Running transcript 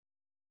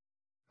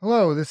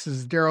Hello, this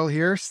is Daryl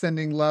here,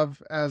 sending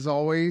love as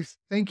always.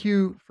 Thank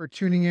you for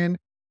tuning in.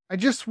 I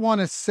just want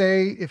to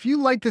say if you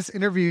like this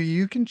interview,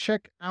 you can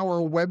check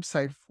our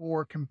website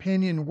for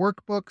companion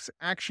workbooks,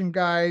 action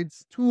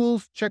guides,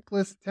 tools,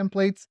 checklists,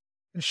 templates,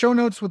 and show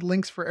notes with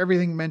links for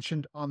everything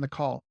mentioned on the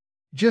call.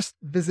 Just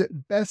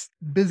visit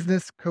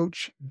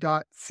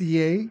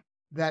bestbusinesscoach.ca.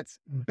 That's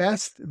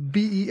best,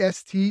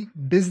 B-E-S-T,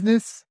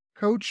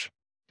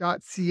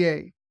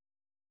 businesscoach.ca.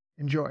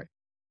 Enjoy.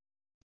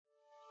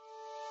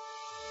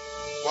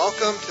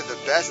 Welcome to the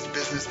Best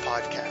Business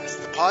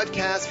Podcast, the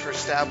podcast for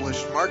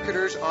established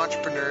marketers,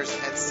 entrepreneurs,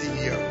 and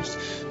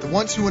CEOs, the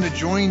ones who want to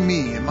join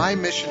me in my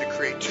mission to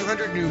create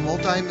 200 new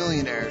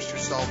multimillionaires who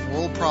solve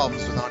world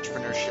problems with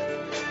entrepreneurship.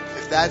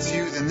 If that's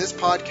you, then this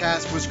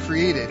podcast was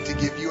created to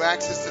give you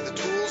access to the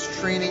tools,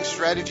 training,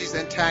 strategies,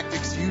 and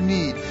tactics you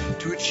need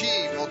to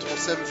achieve multiple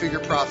seven-figure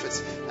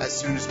profits as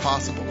soon as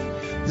possible.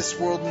 This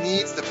world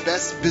needs the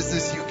best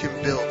business you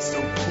can build,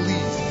 so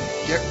please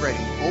get ready,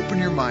 open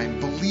your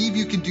mind, believe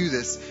you can do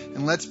this,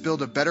 and let's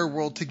build a better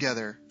world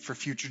together for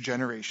future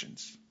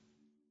generations.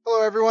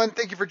 Hello everyone,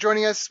 thank you for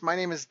joining us. My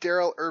name is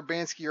Daryl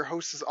Urbanski, your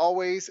host as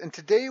always, and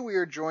today we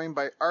are joined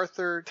by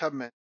Arthur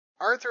Tubman.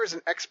 Arthur is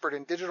an expert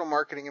in digital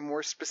marketing and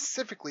more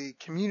specifically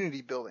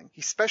community building.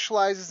 He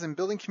specializes in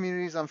building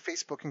communities on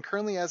Facebook and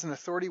currently has an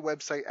authority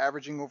website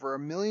averaging over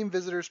 1 million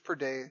visitors per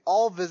day,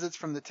 all visits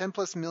from the 10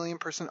 plus million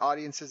person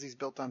audiences he's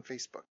built on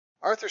Facebook.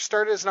 Arthur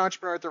started as an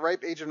entrepreneur at the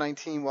ripe age of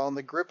 19 while in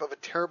the grip of a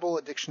terrible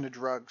addiction to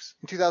drugs.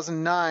 In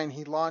 2009,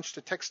 he launched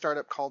a tech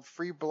startup called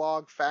Free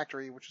Blog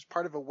Factory, which was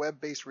part of a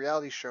web-based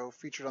reality show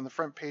featured on the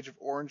front page of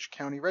Orange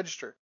County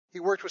Register. He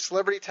worked with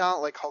celebrity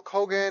talent like Hulk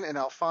Hogan and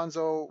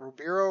Alfonso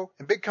Ribeiro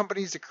and big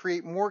companies to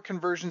create more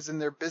conversions in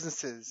their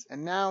businesses.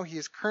 And now he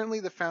is currently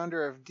the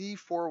founder of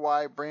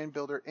D4Y Brand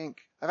Builder Inc.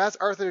 I've asked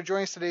Arthur to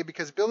join us today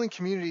because building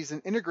communities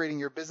and integrating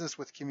your business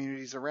with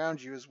communities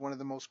around you is one of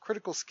the most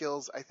critical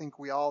skills I think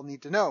we all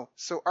need to know.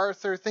 So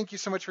Arthur, thank you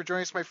so much for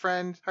joining us, my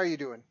friend. How are you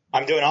doing?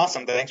 I'm doing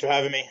awesome. Thanks for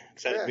having me.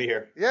 Excited to be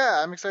here.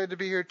 Yeah, I'm excited to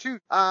be here too.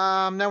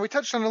 Now we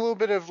touched on a little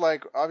bit of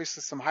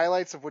obviously some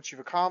highlights of what you've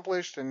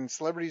accomplished and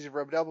celebrities you've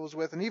rubbed elbows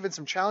with and even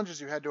some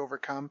challenges you had to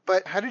overcome.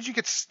 But how did you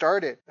get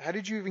started? How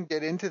did you even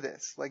get into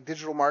this? Like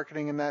digital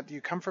marketing and that? Do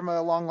you come from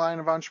a long line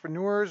of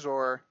entrepreneurs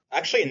or?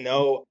 Actually,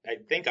 no. I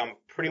think I'm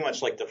pretty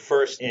much like the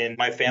first in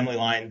my family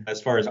line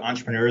as far as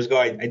entrepreneurs go.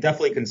 I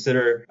definitely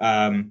consider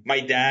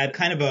my dad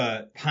kind of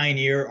a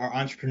pioneer or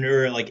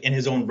entrepreneur, like in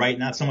his own right,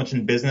 not so much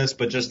in business,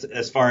 but just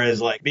as far as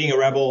like being a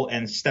rebel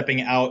and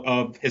stepping out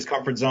of his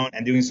comfort zone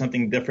and doing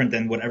something different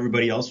than what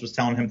everybody else was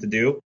telling him to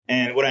do.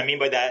 And what I mean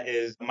by that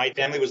is my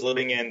family was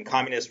living in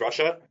communist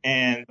Russia,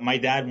 and my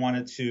dad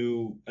wanted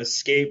to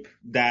escape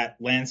that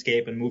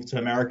landscape and move to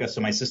America so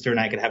my sister and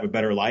I could have a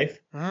better life.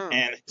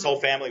 And his whole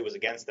family was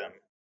against him.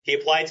 He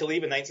applied to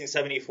leave in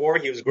 1974.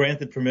 He was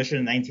granted permission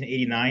in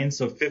 1989.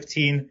 So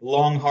 15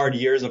 long, hard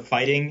years of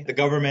fighting the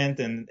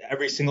government and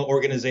every single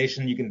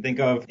organization you can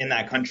think of in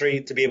that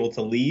country to be able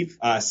to leave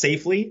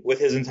safely with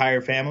his entire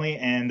family.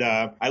 And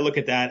I look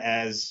at that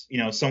as,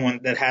 someone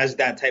that has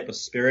that type of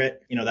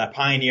spirit, that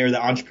pioneer,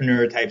 the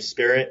entrepreneur type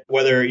spirit,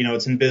 whether,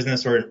 it's in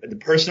business or the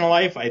personal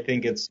life. I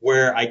think it's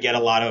where I get a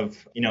lot of,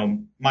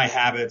 my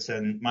habits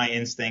and my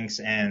instincts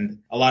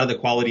and a lot of the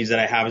qualities that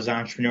I have as an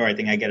entrepreneur. I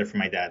think I get it from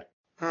my dad.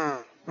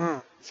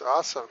 It's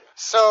awesome.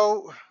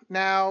 So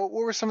now,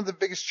 what were some of the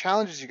biggest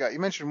challenges you got? You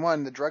mentioned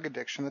one, the drug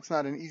addiction. That's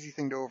not an easy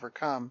thing to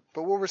overcome.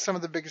 But what were some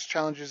of the biggest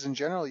challenges in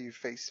general you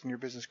faced in your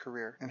business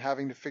career and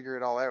having to figure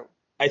it all out?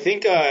 I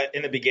think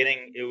in the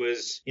beginning, it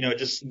was,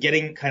 just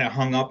getting kind of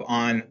hung up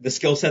on the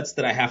skill sets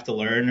that I have to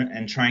learn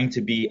and trying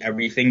to be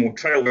everything,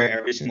 trying to wear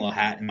every single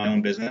hat in my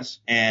own business.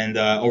 And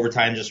over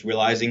time, just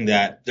realizing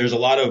that there's a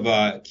lot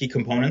of key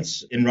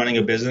components in running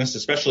a business,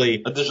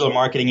 especially a digital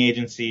marketing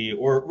agency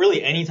or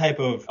really any type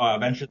of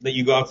venture that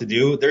you go out to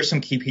do. There's some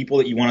key people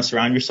that you want to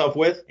surround yourself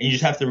with. And you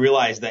just have to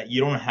realize that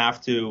you don't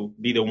have to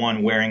be the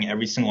one wearing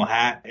every single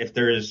hat. If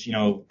there's,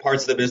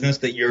 parts of the business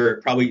that you're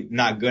probably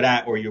not good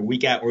at or you're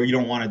weak at or you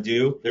don't want to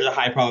do, there's a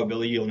high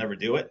probability you'll never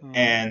do it.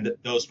 And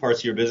those parts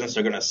of your business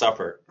are going to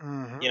suffer.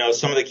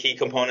 Some of the key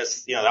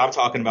components, that I'm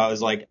talking about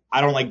is like, I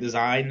don't like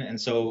design.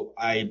 And so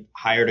I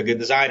hired a good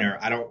designer.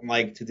 I don't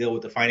like to deal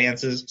with the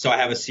finances. So I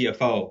have a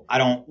CFO. I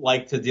don't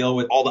like to deal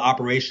with all the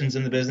operations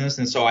in the business.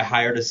 And so I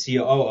hired a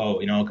COO,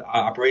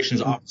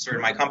 operations officer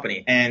in my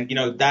company. And,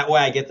 that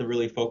way I get to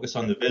really focus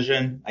on the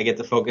vision. I get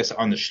to focus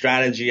on the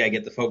strategy. I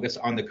get to focus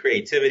on the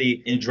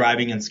creativity in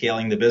driving and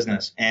scaling the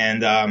business.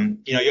 And,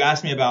 you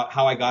asked me about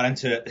how I got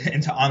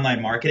into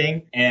online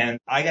marketing, and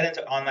I got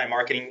into online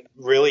marketing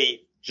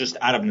really just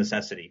out of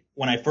necessity.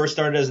 When I first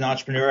started as an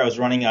entrepreneur, I was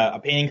running a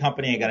painting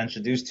company. I got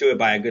introduced to it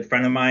by a good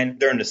friend of mine.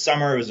 During the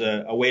summer, it was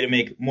a way to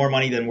make more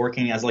money than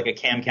working as like a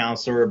camp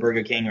counselor or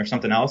Burger King or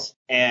something else.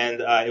 And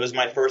it was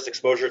my first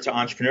exposure to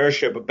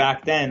entrepreneurship. But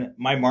back then,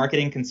 my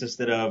marketing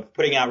consisted of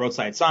putting out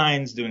roadside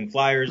signs, doing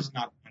flyers,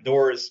 knocking on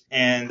doors.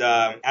 And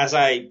as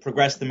I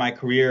progressed in my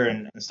career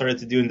and started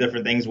to doing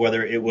different things,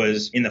 whether it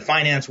was in the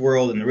finance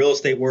world, in the real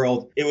estate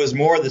world, it was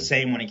more the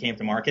same when it came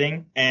to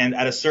marketing. And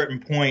at a certain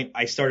point,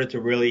 I started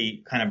to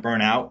really kind of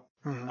burn out.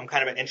 I'm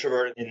kind of an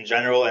introvert in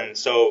general. And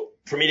so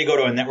for me to go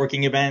to a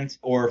networking event,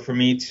 or for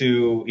me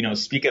to,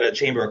 speak at a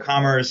chamber of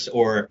commerce,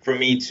 or for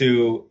me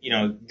to,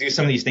 do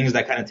some of these things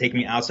that kind of take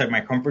me outside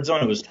my comfort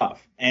zone, it was tough.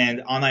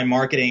 And online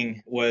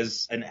marketing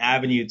was an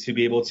avenue to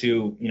be able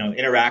to,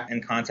 interact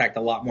and contact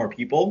a lot more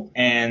people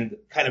and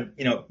kind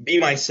of, be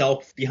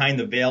myself behind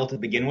the veil to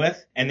begin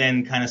with, and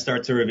then kind of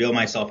start to reveal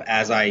myself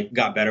as I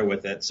got better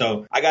with it.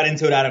 So I got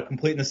into it out of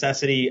complete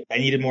necessity. I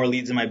needed more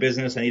leads in my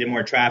business. I needed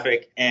more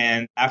traffic.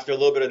 And after a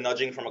little bit of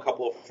nudging from a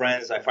couple of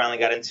friends, I finally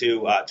got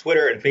into Twitter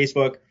and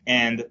Facebook,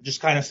 and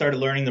just kind of started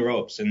learning the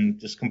ropes, and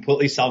just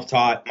completely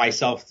self-taught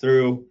myself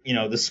through,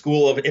 the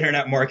school of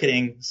internet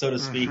marketing, so to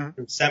speak,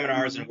 through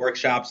seminars and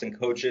workshops and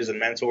coaches and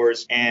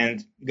mentors,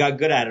 and got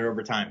good at it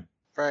over time.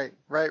 Right.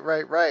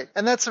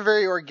 And that's a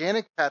very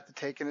organic path to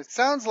take. And it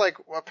sounds like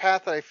a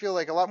path that I feel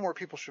like a lot more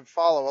people should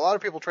follow. A lot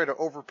of people try to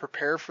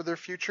over-prepare for their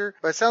future,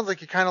 but it sounds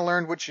like you kind of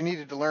learned what you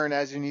needed to learn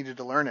as you needed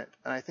to learn it.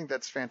 And I think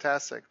that's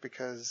fantastic,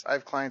 because I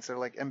have clients that are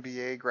like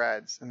MBA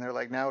grads, and they're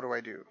like, now what do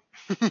I do?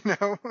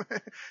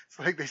 It's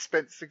like they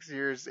spent 6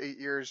 years, 8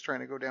 years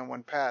trying to go down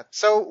one path.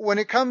 So when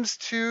it comes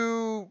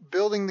to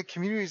building the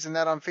communities and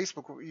that on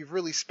Facebook, what you've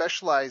really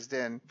specialized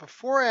in,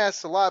 before I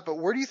asked a lot, but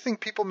where do you think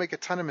people make a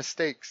ton of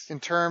mistakes in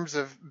terms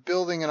of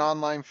building an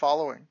online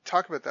following?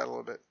 Talk about that a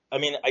little bit. I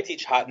mean, I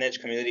teach hot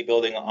niche community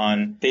building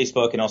on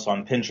Facebook and also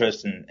on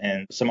Pinterest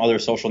and some other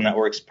social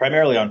networks,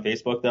 primarily on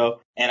Facebook though.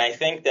 And I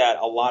think that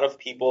a lot of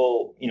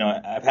people,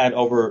 I've had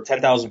over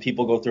 10,000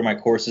 people go through my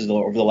courses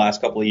over the last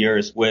couple of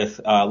years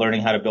with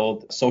learning how to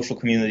build social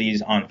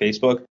communities on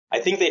Facebook. I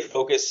think they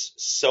focus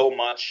so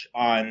much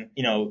on,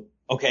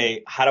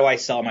 okay, how do I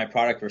sell my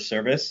product or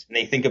service? And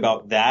they think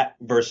about that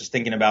versus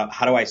thinking about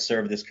how do I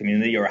serve this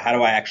community, or how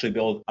do I actually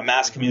build a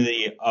mass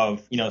community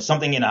of,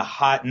 something in a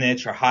hot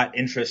niche or hot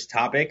interest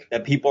topic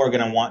that people are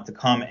going to want to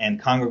come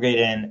and congregate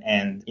in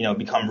and,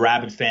 become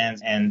rabid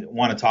fans and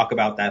want to talk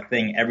about that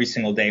thing every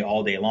single day,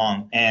 all day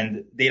long.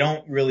 And they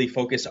don't really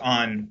focus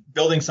on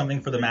building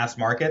something for the mass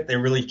market. They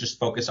really just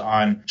focus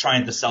on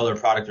trying to sell their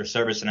product or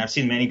service. And I've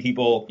seen many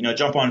people,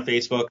 jump on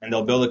Facebook and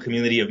they'll build a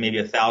community of maybe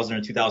 1,000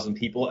 or 2,000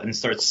 people and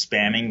start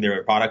spamming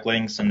their product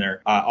links and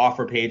their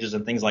offer pages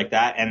and things like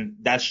that. And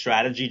that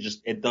strategy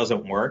it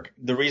doesn't work.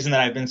 The reason that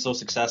I've been so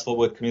successful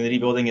with community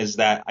building is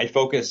that I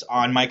focus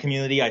on my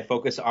community. I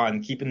focus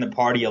on keeping the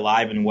party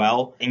alive and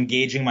well,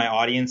 engaging my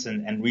audience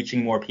and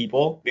reaching more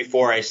people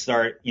before I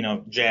start,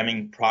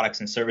 jamming products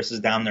and services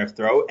down their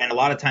throat. And a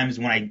lot of times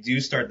when I do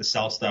start to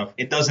sell stuff,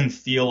 it doesn't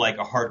feel like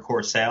a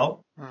hardcore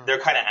sale. They're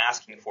kind of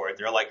asking for it.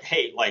 They're like,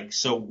 hey,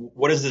 so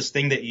what is this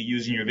thing that you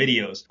use in your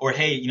videos? Or,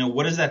 hey,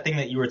 what is that thing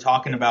that you were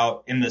talking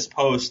about in this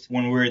post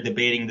when we were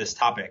debating this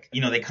topic?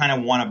 They kind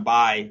of want to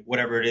buy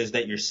whatever it is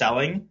that you're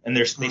selling, and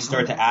they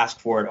start to ask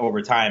for it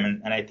over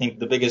time. And I think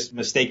the biggest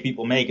mistake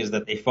people make is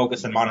that they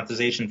focus on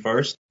monetization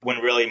first, when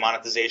really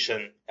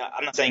monetization,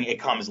 I'm not saying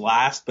it comes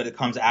last, but it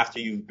comes after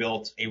you've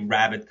built a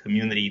rabid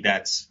community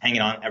that's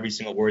hanging on every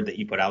single word that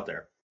you put out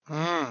there.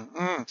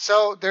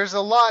 So there's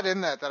a lot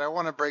in that I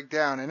want to break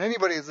down. And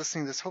anybody who's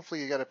listening to this,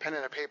 hopefully you got a pen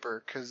and a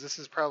paper, because this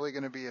is probably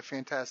going to be a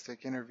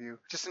fantastic interview.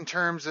 Just in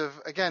terms of,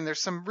 again,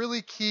 there's some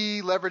really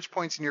key leverage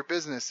points in your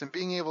business and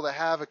being able to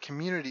have a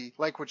community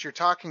like what you're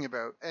talking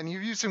about. And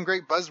you've used some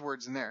great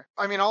buzzwords in there.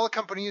 I mean, all a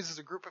company is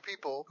a group of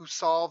people who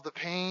solve the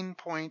pain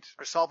point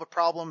or solve a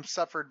problem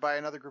suffered by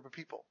another group of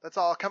people. That's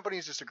all. A company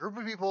is just a group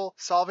of people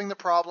solving the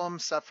problem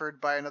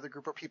suffered by another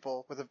group of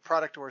people with a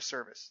product or a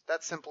service.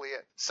 That's simply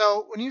it.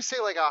 So when you say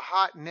like a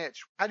hot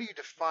niche, how do you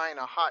define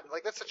a hot,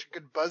 that's such a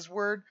good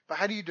buzzword, but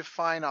how do you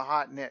define a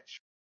hot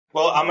niche?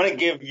 Well, I'm going to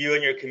give you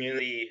and your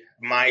community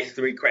my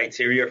 3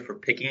 criteria for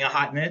picking a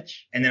hot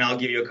niche, and then I'll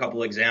give you a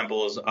couple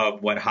examples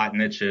of what hot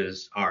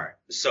niches are.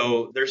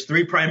 So there's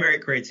 3 primary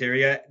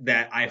criteria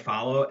that I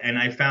follow, and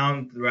I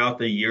found throughout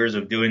the years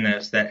of doing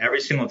this that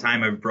every single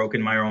time I've broken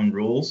my own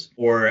rules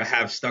or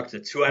have stuck to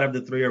 2 out of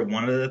the 3 or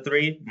 1 of the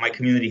 3, my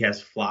community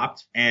has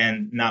flopped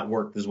and not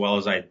worked as well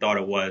as I thought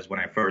it was when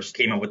I first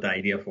came up with the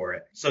idea for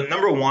it. So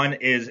number 1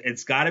 is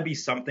it's got to be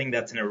something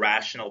that's an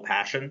irrational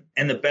passion.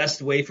 And the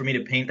best way for me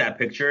to paint that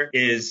picture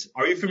is,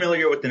 are you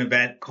familiar with an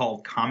event called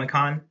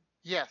Comic-Con?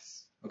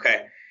 Yes.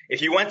 Okay.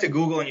 If you went to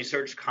Google and you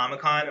searched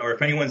Comic-Con, or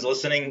if anyone's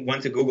listening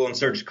went to Google and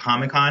searched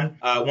Comic-Con,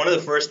 one of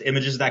the first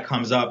images that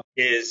comes up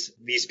is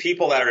these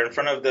people that are in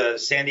front of the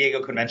San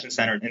Diego Convention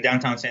Center in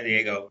downtown San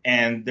Diego.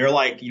 And they're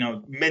like,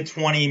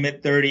 mid-20,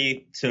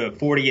 mid-30 to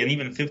 40 and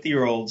even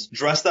 50-year-olds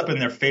dressed up in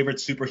their favorite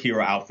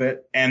superhero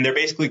outfit. And they're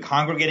basically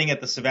congregating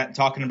at this event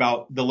talking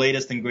about the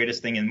latest and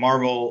greatest thing in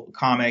Marvel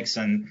comics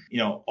and,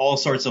 all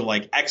sorts of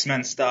like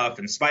X-Men stuff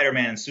and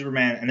Spider-Man and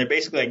Superman. And they're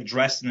basically like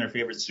dressed in their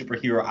favorite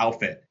superhero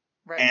outfit.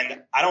 Right.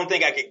 And I don't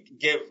think I could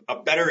give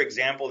a better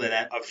example than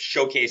that of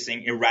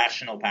showcasing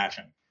irrational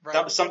passion.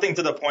 Right. Something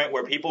to the point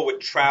where people would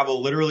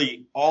travel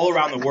literally all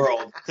around the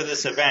world to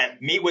this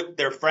event, meet with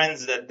their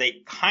friends that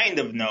they kind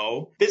of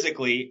know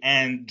physically,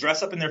 and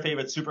dress up in their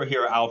favorite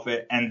superhero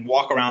outfit and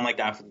walk around like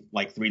that for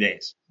like 3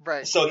 days.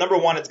 Right. So number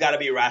one, it's got to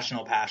be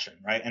rational passion,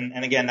 right?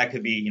 And again, that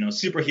could be,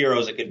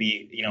 superheroes. It could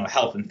be,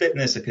 health and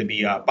fitness. It could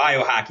be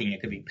biohacking.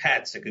 It could be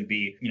pets. It could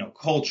be,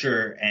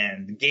 culture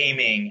and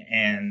gaming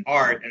and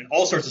art and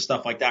all sorts of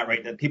stuff like that,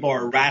 right? That people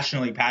are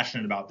rationally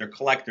passionate about. They're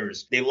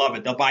collectors. They love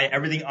it. They'll buy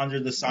everything under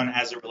the sun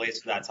as it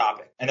relates to that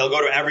topic. And they'll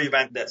go to every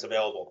event that's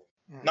available.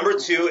 Number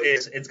two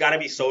is it's got to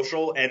be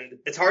social, and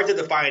it's hard to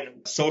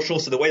define social.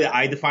 So the way that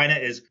I define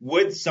it is,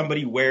 would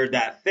somebody wear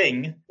that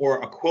thing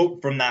or a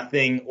quote from that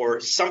thing or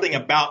something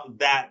about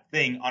that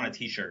thing on a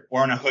t-shirt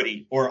or on a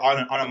hoodie or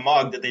on a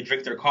mug that they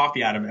drink their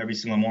coffee out of every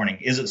single morning?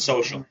 Is it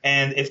social?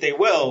 And if they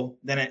will,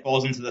 then it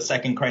falls into the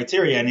second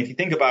criteria. And if you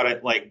think about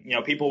it, like,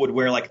 people would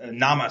wear like a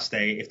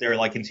namaste if they're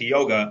like into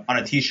yoga on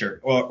a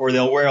t-shirt, or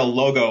they'll wear a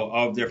logo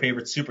of their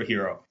favorite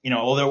superhero,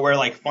 or they'll wear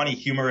like funny,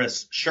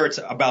 humorous shirts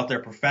about their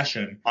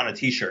profession on a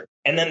t-shirt.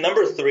 And then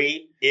number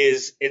three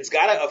is it's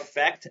got to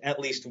affect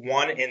at least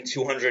 1 in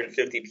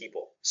 250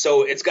 people.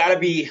 So it's got to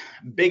be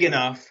big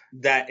enough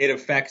that it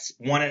affects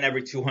 1 in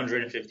every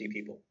 250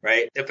 people,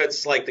 right? If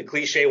it's like the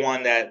cliche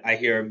one that I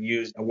hear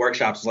used at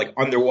workshops is like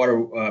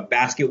underwater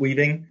basket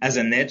weaving as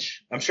a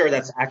niche. I'm sure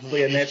that's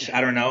actually a niche. I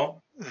don't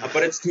know.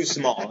 But it's too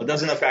small. It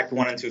doesn't affect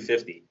 1 in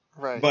 250.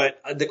 Right. But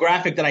the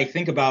graphic that I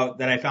think about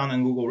that I found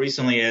on Google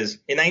recently is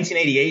in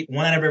 1988,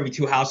 1 out of every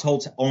 2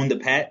 households owned a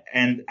pet.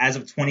 And as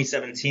of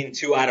 2017,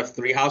 2 out of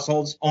 3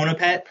 households own a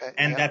pet.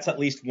 And that's at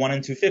least 1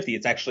 in 250.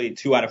 It's actually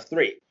 2 out of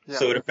 3. Yeah.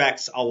 So it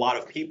affects a lot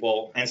of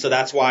people. And so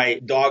that's why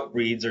dog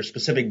breeds or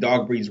specific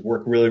dog breeds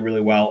work really,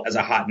 really well as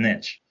a hot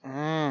niche.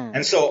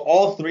 And so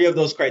all 3 of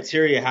those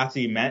criteria have to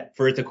be met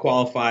for it to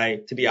qualify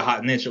to be a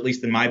hot niche, at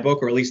least in my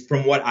book, or at least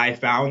from what I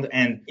found.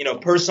 And,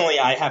 personally,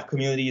 I have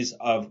communities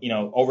of,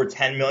 over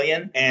 10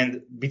 million.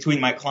 And between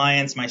my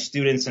clients, my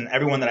students, and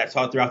everyone that I've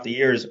taught throughout the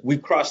years,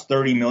 we've crossed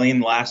 30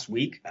 million last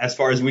week, as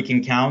far as we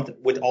can count,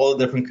 with all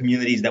the different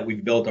communities that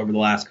we've built over the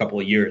last couple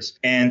of years.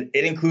 And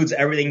it includes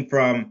everything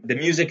from the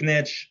music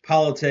niche,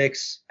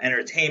 politics,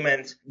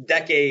 entertainment,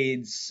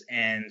 decades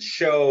and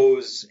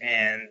shows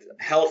and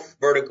health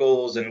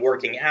verticals and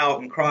working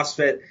out and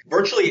CrossFit,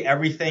 virtually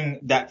everything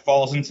that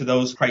falls into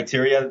those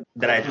criteria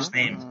that I just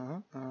named.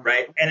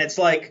 Right. And it's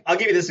like, I'll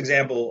give you this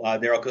example,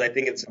 Daryl, because I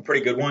think it's a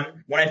pretty good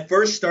one. When I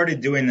first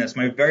started doing this,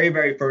 my very,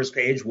 very first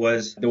page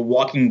was the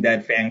Walking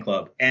Dead fan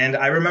club. And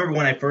I remember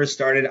when I first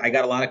started, I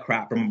got a lot of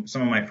crap from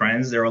some of my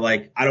friends. They were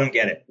like, I don't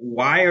get it.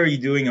 Why are you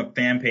doing a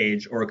fan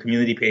page or a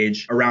community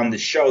page around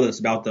this show that's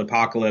about the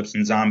apocalypse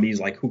and zombies?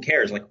 Like, who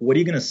cares? Like, what are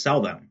you going to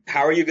sell them?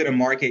 How are you going to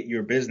market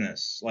your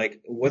business?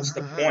 Like, what's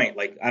the point?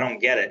 Like, I don't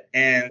get it.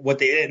 And what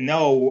they didn't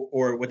know,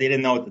 or what they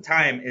didn't know at the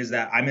time, is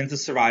that I'm into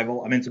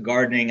survival. I'm into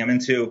gardening. I'm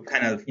into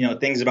kind of,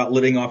 things about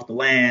living off the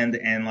land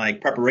and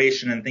like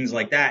preparation and things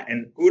like that.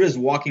 And who does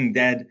Walking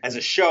Dead as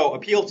a show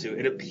appeal to?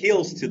 It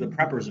appeals to the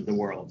preppers of the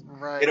world.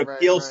 It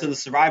appeals to the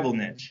survival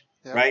niche.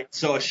 Yep. Right.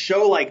 So a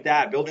show like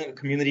that, building a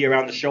community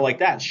around a show like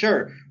that,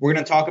 sure, we're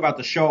going to talk about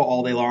the show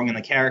all day long and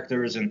the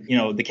characters and,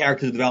 the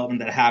character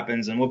development that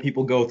happens and what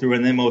people go through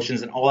and the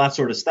emotions and all that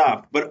sort of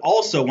stuff. But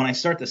also when I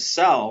start to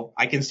sell,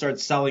 I can start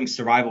selling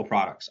survival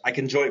products. I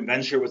can joint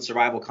venture with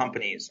survival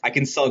companies. I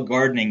can sell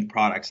gardening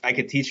products. I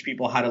could teach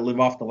people how to live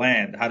off the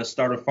land, how to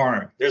start a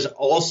farm. There's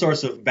all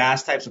sorts of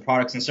vast types of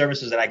products and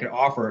services that I could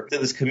offer to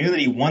this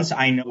community once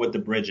I know what the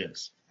bridge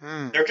is.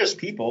 They're just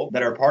people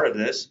that are part of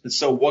this.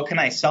 So what can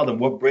I sell them?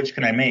 What bridge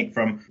can I make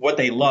from what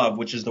they love,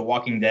 which is The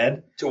Walking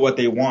Dead, to what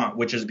they want,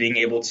 which is being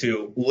able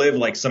to live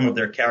like some of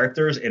their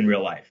characters in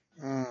real life?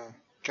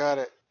 Got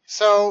it.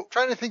 So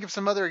trying to think of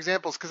some other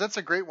examples, because that's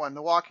a great one,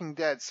 The Walking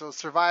Dead. So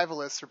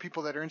survivalists or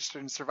people that are interested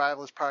in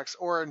survivalist products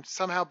or in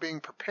somehow being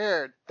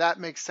prepared, that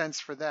makes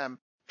sense for them.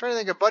 Trying to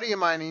think, a buddy of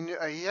mine,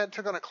 he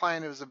took on a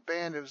client. It was a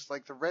band. It was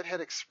like the Redhead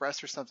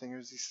Express or something. It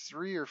was these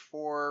 3 or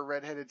 4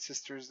 redheaded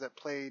sisters that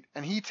played,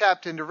 and he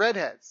tapped into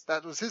redheads.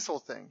 That was his whole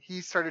thing.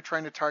 He started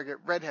trying to target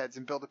redheads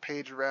and build a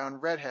page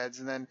around redheads,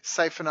 and then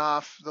siphon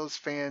off those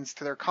fans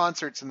to their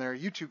concerts and their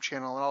YouTube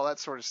channel and all that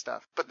sort of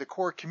stuff. But the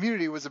core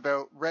community was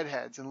about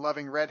redheads and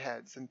loving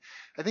redheads. And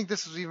I think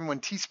this was even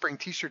when Teespring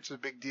T-shirts was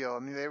a big deal. I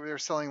mean, they were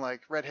selling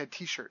like redhead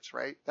T-shirts,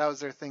 right? That was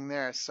their thing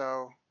there.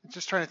 So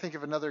just trying to think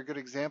of another good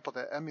example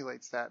that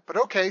emulates that. But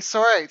okay, so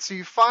all right, so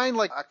you find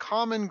like a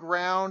common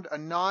ground, a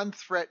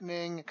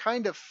non-threatening,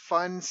 kind of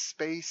fun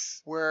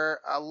space where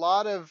a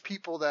lot of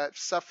people that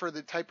suffer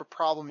the type of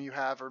problem you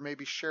have or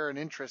maybe share an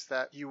interest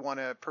that you want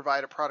to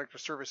provide a product or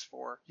service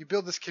for. You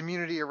build this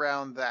community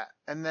around that.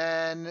 And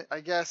then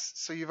I guess,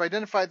 so you've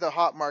identified the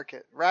hot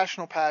market,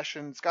 rational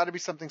passion. It's got to be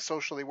something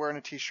social. They wear in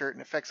a t-shirt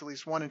and affects at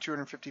least 1 in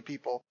 250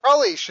 people.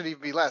 Probably should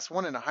even be less,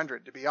 1 in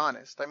 100, to be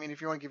honest. I mean,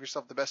 if you want to give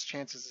yourself the best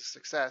chances of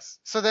success. success.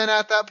 So then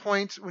at that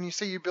point, when you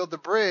say you build the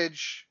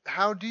bridge,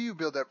 how do you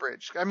build that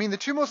bridge? I mean, the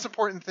two most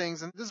important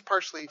things, and this is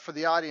partially for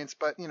the audience,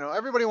 but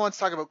everybody wants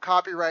to talk about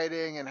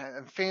copywriting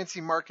and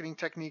fancy marketing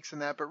techniques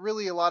and that, but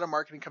really a lot of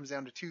marketing comes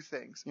down to two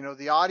things.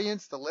 The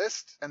audience, the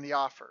list, and the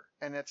offer.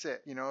 And that's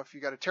it. If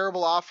you got a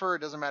terrible offer, it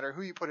doesn't matter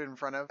who you put it in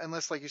front of,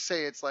 unless, like you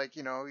say, it's like,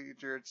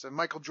 it's a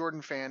Michael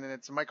Jordan fan and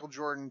it's a Michael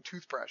Jordan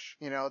toothbrush.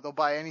 They'll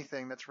buy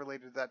anything that's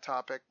related to that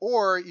topic.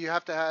 Or you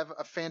have to have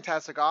a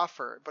fantastic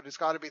offer, but it's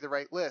got to be the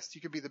right list.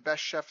 You could be the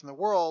best chef in the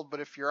world,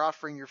 but if you're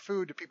offering your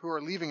food to people who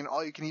are leaving an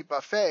all-you-can-eat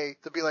buffet,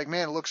 they'll be like,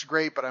 man, it looks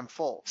great, but I'm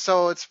full.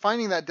 So it's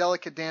finding that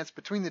delicate dance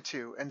between the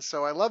two. And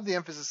so I love the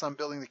emphasis on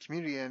building the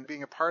community and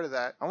being a part of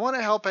that. I want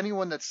to help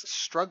anyone that's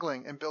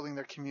struggling in building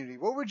their community.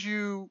 What would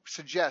you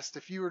suggest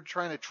if you were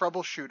trying to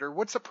troubleshoot, or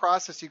what's the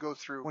process you go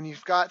through when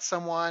you've got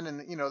someone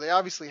and, they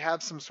obviously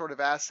have some sort of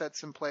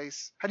assets in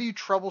place? How do you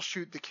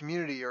troubleshoot the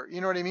community? Or,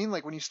 you know what I mean?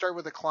 Like when you start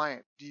with a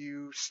client, do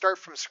you start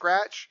from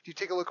scratch? Do you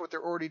take a look at what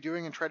they're already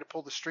doing and try to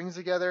pull the strings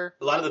together?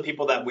 A lot of the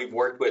people that we've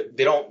worked with,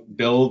 they don't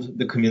build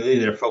the community.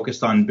 They're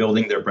focused on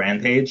building their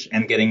brand page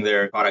and getting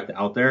their product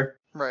out there.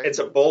 Right. It's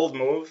a bold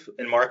move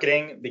in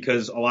marketing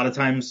because a lot of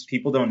times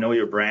people don't know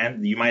your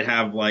brand. You might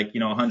have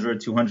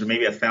 100, 200,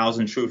 maybe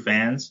 1,000 true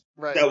fans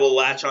that will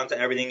latch onto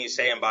everything you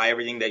say and buy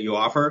everything that you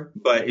offer.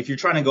 But if you're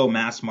trying to go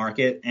mass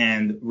market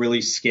and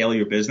really scale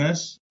your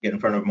business, get in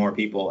front of more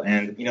people.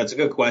 And, it's a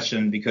good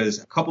question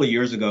because a couple of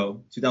years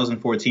ago,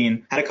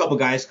 2014, had a couple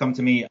guys come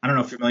to me. I don't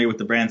know if you're familiar with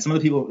the brand. Some of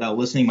the people that are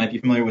listening might be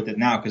familiar with it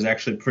now because it's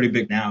actually pretty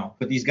big now.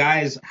 But these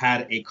guys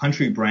had a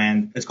country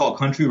brand. It's called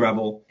Country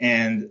Rebel.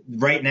 And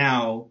right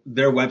now,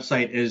 their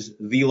website is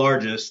the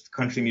largest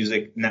country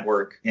music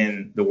network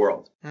in the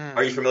world.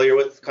 Are you familiar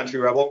with Country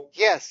Rebel?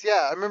 Yes.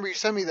 Yeah. I remember you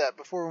sent me that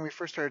before when we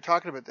first started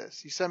talking about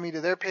this. You sent me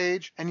to their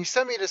page and you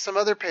sent me to some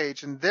other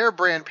page, and their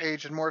brand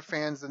page had more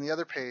fans than the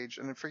other page.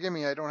 And forgive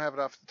me, I don't have it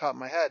off the top of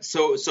my head.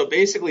 So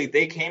basically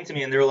they came to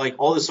me and they were like,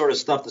 all this sort of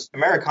stuff, this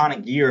Americana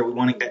gear, we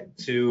want to get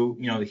to,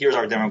 here's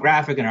our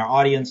demographic and our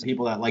audience,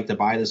 people that like to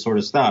buy this sort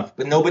of stuff,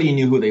 but nobody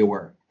knew who they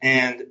were.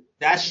 And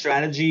that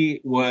strategy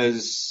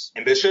was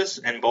ambitious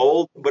and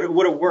bold, but it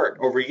would have worked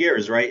over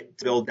years, right,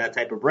 to build that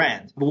type of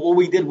brand. But what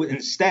we did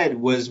instead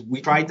was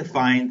we tried to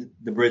find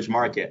the bridge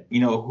market.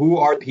 Who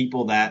are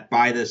people that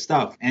buy this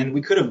stuff? And we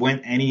could have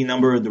went any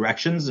number of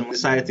directions, and we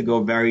decided to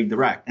go very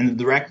direct. And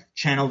the direct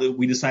channel that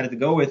we decided to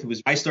go with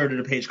was I started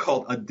a page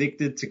called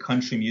Addicted to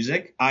Country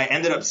Music. I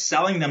ended up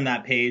selling them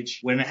that page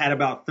when it had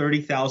about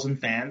 30,000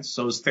 fans,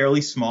 so it was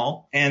fairly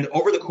small. And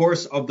over the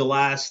course of the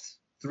last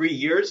 3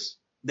 years,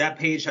 that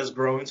page has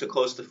grown to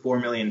close to 4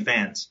 million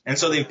fans. And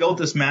so they've built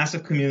this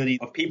massive community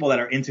of people that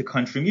are into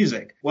country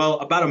music. Well,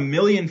 about 1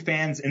 million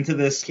fans into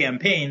this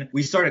campaign,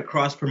 we started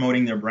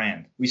cross-promoting their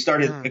brand. We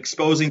started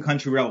exposing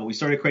Country Rebel. We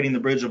started creating the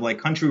bridge of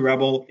Country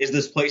Rebel is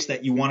this place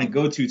that you want to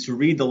go to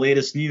read the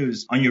latest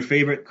news on your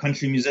favorite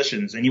country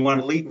musicians. And you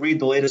want to read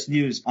the latest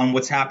news on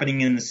what's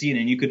happening in the scene.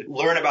 And you could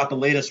learn about the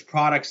latest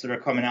products that are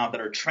coming out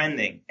that are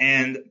trending.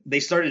 And they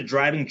started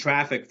driving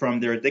traffic from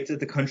their Addicted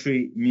to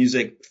Country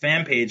Music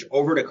fan page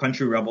over to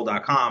countryrebel.com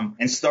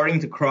and starting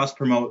to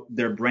cross-promote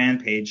their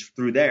brand page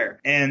through there.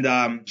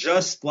 And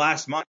just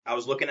last month, I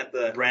was looking at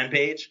the brand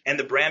page, and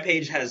the brand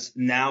page has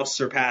now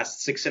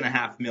surpassed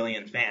 6.5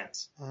 million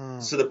fans.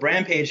 So the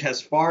brand page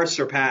has far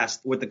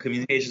surpassed what the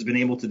community page has been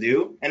able to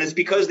do, and it's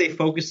because they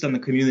focused on the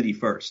community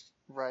first.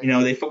 Right.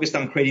 They focused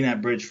on creating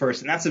that bridge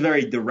first. And that's a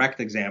very direct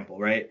example,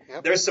 right?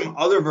 Yep. There's some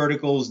other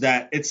verticals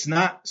that it's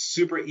not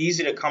super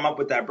easy to come up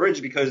with that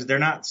bridge because they're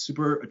not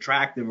super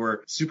attractive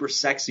or super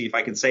sexy, if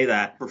I could say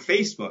that, for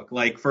Facebook.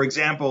 Like, for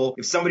example,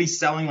 if somebody's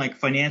selling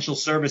financial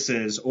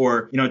services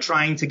or,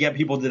 trying to get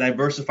people to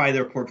diversify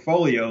their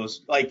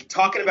portfolios,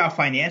 talking about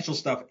financial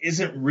stuff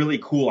isn't really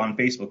cool on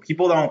Facebook.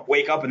 People don't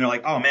wake up and they're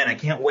like, oh man, I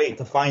can't wait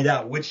to find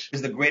out which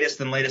is the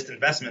greatest and latest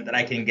investment that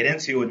I can get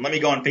into. And let me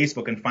go on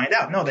Facebook and find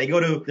out. No, they go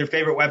to their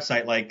favorite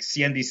website like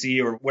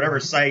CNBC or whatever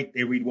site,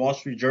 they read Wall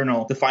Street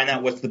Journal to find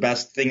out what's the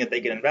best thing that they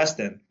can invest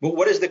in. But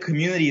what is the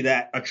community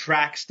that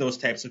attracts those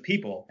types of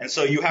people? And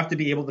so you have to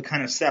be able to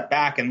kind of step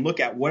back and look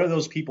at what are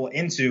those people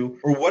into,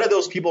 or what do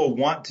those people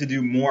want to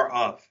do more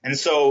of? And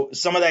so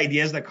some of the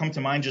ideas that come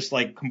to mind just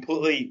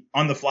completely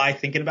on the fly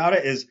thinking about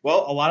it is,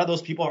 well, a lot of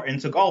those people are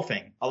into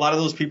golfing. A lot of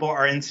those people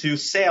are into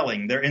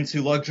sailing. They're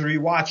into luxury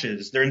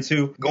watches. They're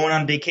into going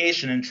on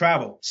vacation and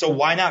travel. So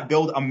why not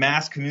build a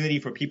mass community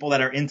for people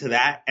that are into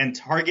that and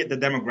target the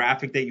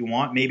demographic that you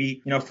want?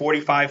 Maybe,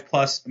 45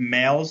 plus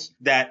males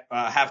that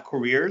have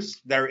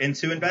careers that are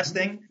into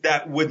investing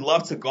that would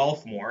love to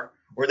golf more,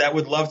 or that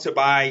would love to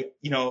buy,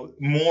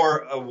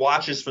 more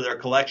watches for their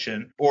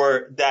collection,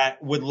 or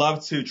that would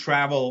love to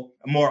travel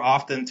more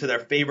often to their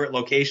favorite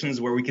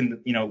locations where we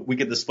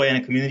could display on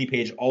a community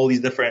page all these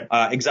different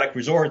exotic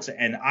resorts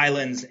and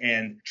islands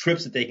and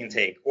trips that they can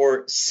take,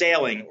 or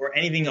sailing, or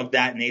anything of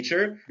that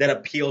nature that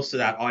appeals to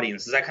that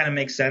audience. Does that kind of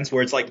make sense?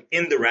 Where it's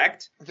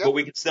indirect, Yep. but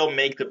we can still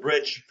make the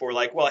bridge for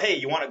well, hey,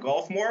 you want to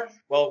golf more?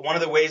 Well, one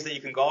of the ways that you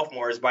can golf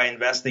more is by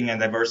investing and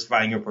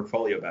diversifying your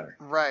portfolio better.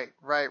 Right.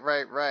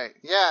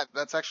 Yeah,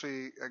 that's That's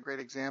actually a great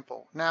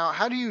example. Now,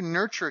 how do you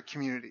nurture a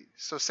community?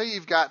 So say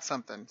you've got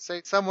something.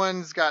 Say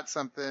someone's got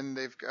something.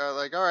 They've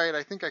like, all right,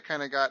 I think I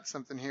kind of got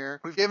something here.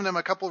 We've given them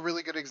a couple of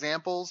really good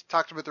examples.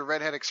 Talked about the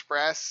Redhead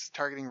Express,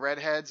 targeting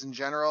redheads in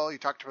general. You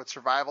talked about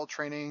survival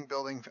training,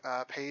 building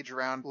a page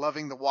around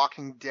loving The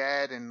Walking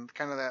Dead and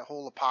kind of that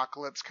whole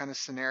apocalypse kind of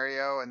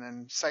scenario, and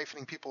then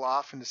siphoning people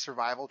off into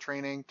survival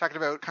training. Talked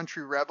about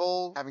Country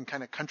Rebel, having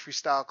kind of country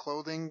style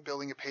clothing,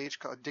 building a page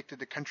called Addicted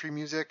to Country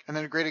Music. And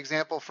then a great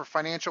example for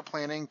financial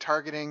planning,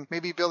 targeting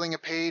maybe building a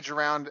page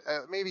around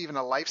maybe even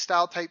a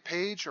lifestyle type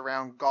page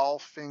around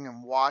golfing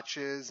and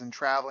watches and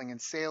traveling and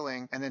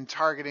sailing, and then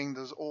targeting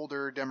those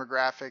older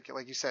demographic,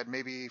 like you said,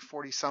 maybe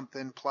 40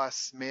 something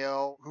plus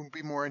male who'd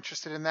be more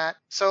interested in that.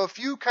 So if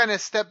you kind of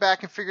step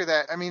back and figure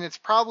that, I mean, it's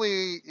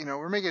probably,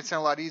 we're making it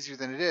sound a lot easier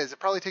than it is. It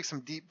probably takes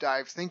some deep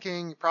dive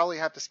thinking. You probably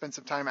have to spend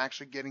some time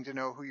actually getting to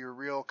know who your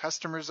real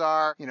customers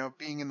are,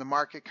 being in the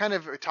market, kind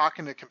of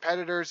talking to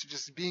competitors,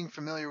 just being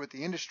familiar with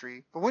the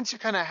industry. But once you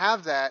kind of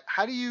have that,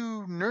 how do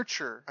you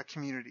nurture a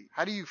community?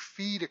 How do you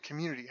feed a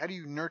community? How do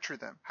you nurture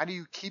them? How do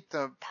you keep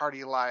the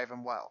party alive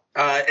and well?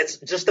 It's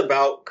just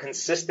about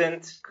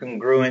consistent,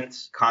 congruent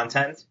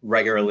content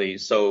regularly.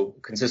 So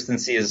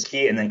consistency is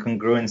key, and then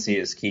congruency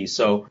is key.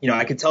 So,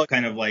 I could tell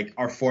kind of like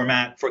our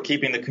format for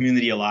keeping the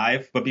community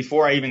alive. But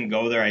before I even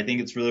go there, I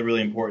think it's really,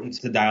 really important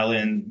to dial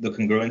in the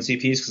congruency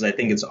piece, because I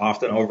think it's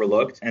often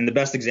overlooked. And the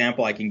best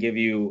example I can give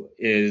you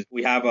is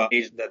we have a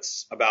page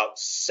that's about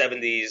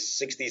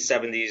 70s, 60s,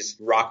 70s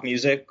rock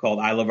music called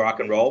I Love Rock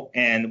and Roll.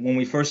 And when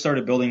we first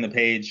started building the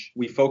page,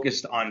 we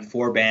focused on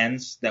 4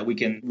 bands that we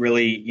can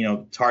really,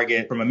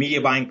 target from a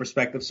media buying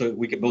perspective, so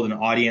we could build an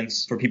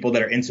audience for people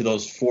that are into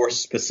those 4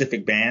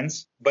 specific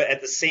bands. But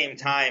at the same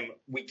time,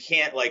 we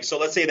can't so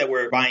let's say that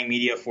we're buying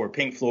media for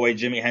Pink Floyd,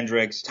 Jimi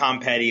Hendrix, Tom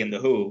Petty, and The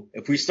Who.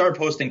 If we start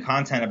posting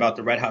content about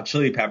the Red Hot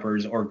Chili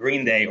Peppers or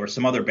Green Day or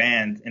some other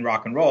band in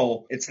rock and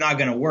roll, it's not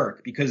going to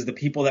work, because the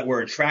people that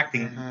we're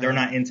attracting, they're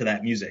not into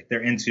that music.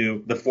 They're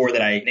into the 4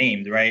 that I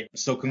named, right?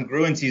 So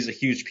congruency is a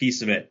huge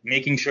piece of it.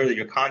 Making sure that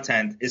your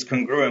content is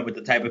congruent with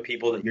the type of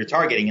people that you're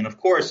targeting. And of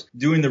course,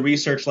 doing the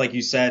research, like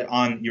you said,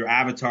 on your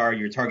avatar,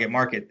 your target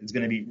market is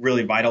going to be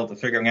really vital to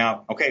figuring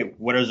out, okay,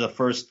 what are the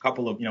first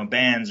couple of,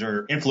 bands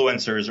or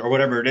influencers or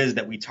whatever it is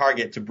that we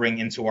target to bring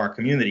into our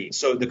community.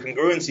 So the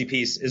congruency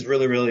piece is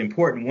really, really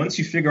important. Once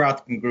you figure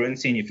out the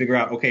congruency and you figure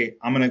out, okay,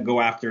 I'm going to go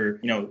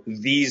after,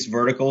 these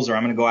verticals, or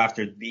I'm going to go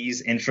after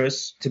these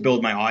interests to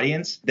build my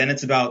audience, then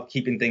it's about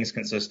keeping things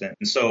consistent.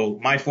 And so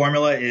my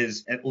formula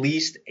is at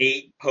least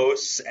 8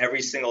 posts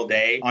every single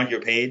day on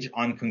your page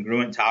on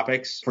congruent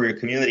topics for your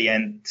community.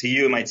 And to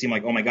you, it might seem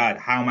like, oh my God,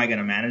 how am I going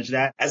to manage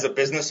that? As a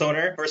business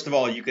owner, first of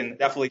all, you can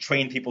definitely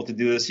train people to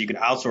do this. You can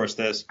outsource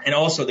this. And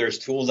also there's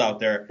tools out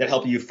there that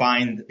help you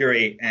find,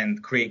 curate,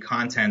 and create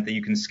content that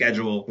you can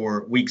schedule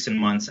for weeks and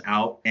months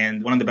out.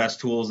 And one of the best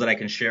tools that I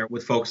can share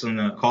with folks on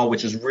the call,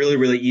 which is really,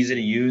 really easy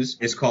to use,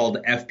 is called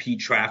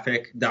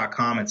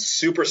fptraffic.com. It's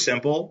super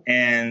simple,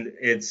 and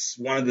it's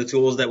one of the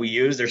tools that we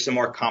use. There's some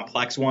more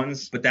complex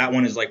ones, but that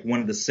one is like one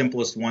of the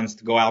simplest ones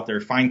to go out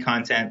there, find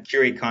content,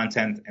 curate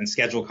content, and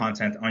schedule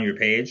content on your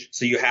page,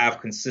 so you have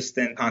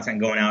consistent content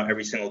going out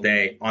every single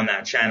day on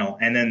that channel.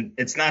 And then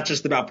it's not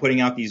just about putting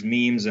out these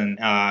memes and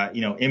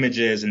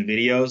images and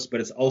videos,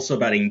 but it's also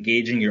about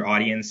engaging your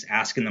audience,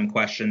 asking them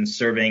questions,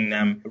 surveying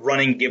them,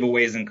 running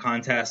giveaways and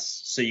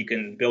contests so you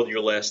can build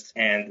your list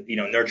and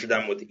nurture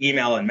them with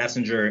email and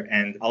messenger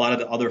and a lot of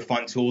the other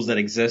fun tools that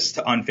exist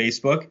on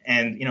Facebook,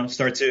 and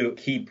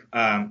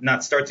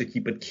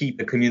keep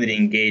the community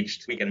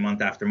engaged week and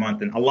month after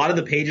month. And a lot of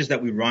the pages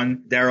that we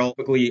run, Daryl,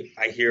 quickly,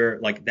 I hear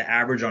like the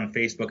average on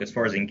Facebook as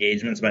far as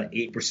engagement is about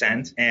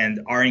 8%, and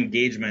our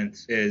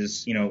engagement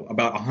is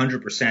about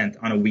 100%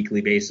 on a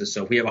weekly basis.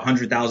 So if we have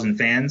 100,000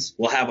 fans,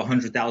 we'll have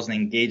 100,000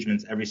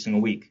 engagements every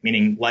single week,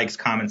 meaning likes,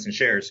 comments, and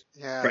shares,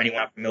 for anyone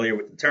not familiar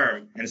with the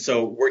term. And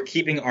so we're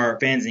keeping our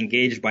fans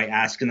engaged by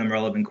asking them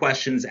relevant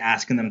questions,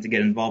 asking them to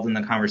get involved in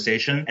the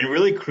conversation, and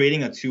really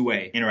creating a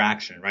two-way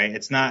interaction, right?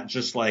 It's not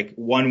just like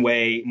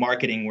one-way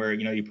marketing where,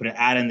 you put an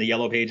ad in the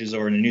yellow pages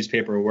or in a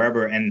newspaper or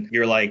wherever, and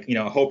you're like,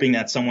 hoping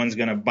that someone's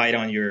going to bite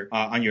on your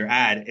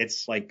ad.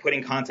 It's like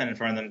putting content in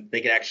front of them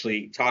they could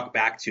actually talk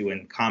back to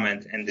and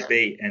comment and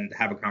debate and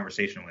have a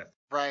conversation with.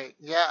 Right.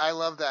 Yeah, I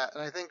love that.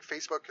 And I think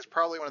Facebook is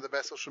probably one of the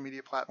best social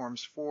media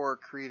platforms for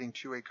creating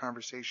two-way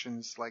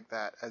conversations like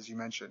that, as you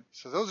mentioned.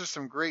 So those are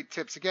some great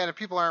tips. Again, if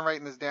people aren't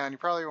writing this down, you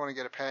probably want to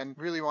get a pen.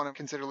 Really want to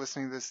consider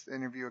listening to this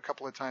interview a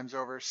couple of times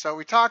over. So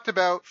we talked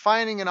about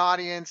finding an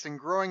audience and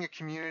growing a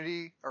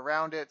community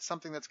around it,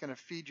 something that's going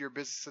to feed your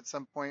business at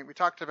some point. We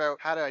talked about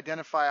how to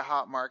identify a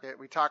hot market.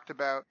 We talked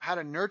about how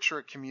to nurture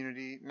a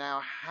community.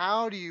 Now,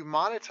 how do you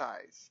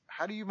monetize?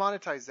 How do you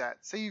monetize that?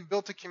 Say you've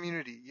built a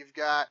community, you've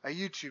got a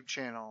YouTube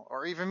channel,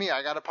 or even me,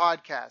 I got a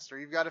podcast, or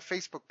you've got a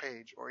Facebook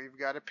page, or you've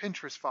got a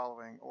Pinterest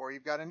following, or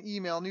you've got an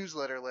email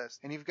newsletter list,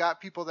 and you've got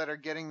people that are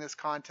getting this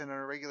content on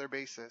a regular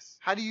basis.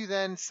 How do you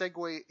then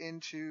segue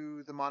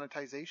into the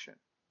monetization?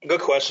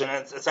 Good question.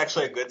 It's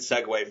actually a good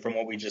segue from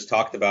what we just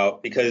talked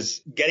about,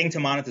 because getting to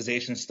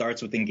monetization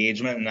starts with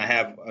engagement. And I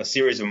have a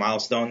series of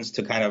milestones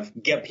to kind of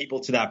get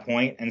people to that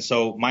point. And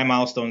so my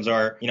milestones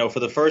are, for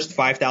the first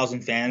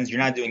 5,000 fans, you're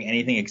not doing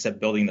anything except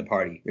building the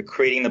party. You're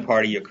creating the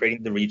party, you're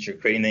creating the reach, you're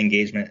creating the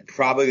engagement.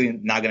 Probably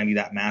not going to be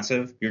that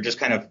massive. You're just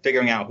kind of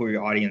figuring out who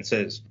your audience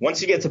is.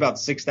 Once you get to about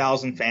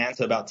 6,000 fans,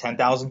 to about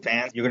 10,000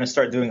 fans, you're going to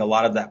start doing a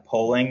lot of that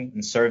polling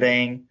and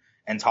surveying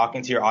and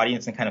talking to your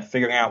audience and kind of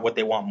figuring out what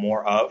they want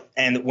more of.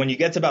 And when you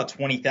get to about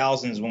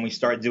 20,000 is when we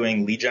start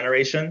doing lead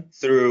generation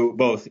through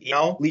both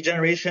email lead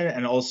generation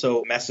and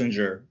also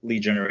messenger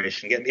lead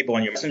generation, getting people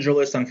on your messenger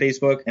list on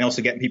Facebook and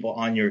also getting people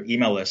on your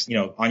email list,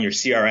 on your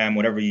CRM,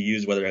 whatever you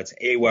use, whether it's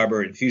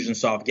Aweber,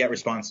 Infusionsoft,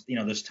 GetResponse,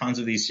 there's tons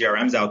of these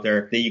CRMs out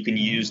there that you can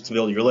use to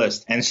build your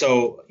list. And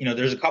so,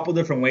 there's a couple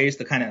different ways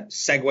to kind of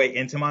segue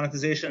into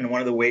monetization. And one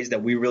of the ways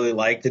that we really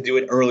like to do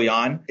it early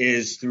on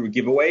is through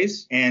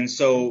giveaways. And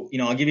so,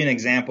 I'll give you an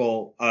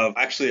example of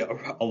actually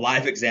a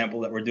live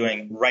example that we're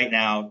doing right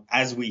now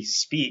as we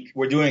speak.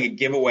 We're doing a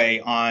giveaway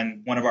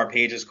on one of our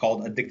pages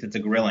called Addicted to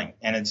Grilling.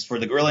 And it's for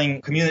the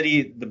grilling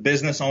community. The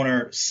business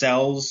owner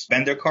sells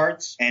vendor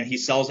carts and he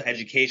sells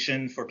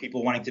education for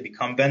people wanting to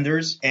become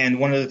vendors. And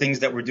one of the things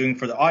that we're doing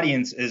for the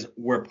audience is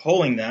we're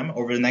polling them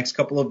over the next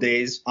couple of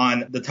days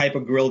on the type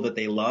of grill that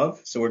they love.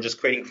 So we're just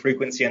creating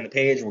frequency on the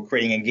page. We're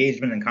creating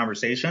engagement and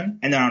conversation.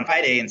 And then on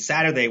Friday and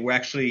Saturday, we're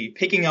actually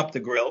picking up the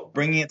grill,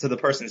 bringing it to the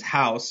person's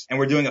house, and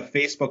we're doing a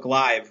Facebook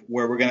Live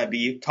where we're going to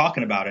be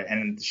talking about it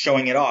and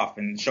showing it off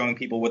and showing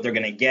people what they're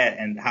going to get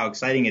and how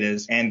exciting it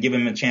is and give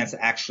them a chance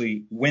to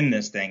actually win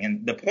this thing.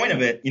 And the point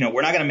of it,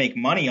 we're not going to make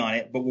money on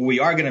it, but what we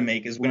are going to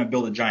make is we're going to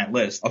build a giant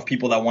list of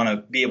people that want to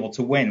be able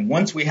to win.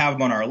 Once we have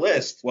them on our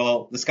list,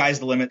 well, the sky's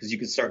the limit, because you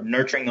can start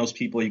nurturing those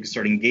people. You can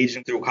start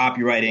engaging through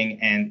copywriting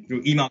and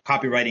through email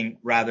copywriting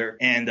rather,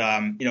 and,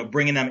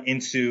 bringing them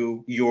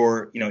into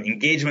your,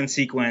 engagement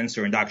sequence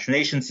or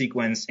indoctrination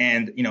sequence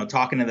and,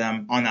 talking to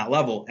them on that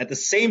level. At the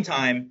same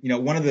time,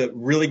 one of the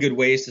really good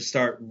ways to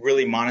start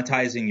really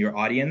monetizing your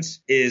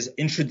audience is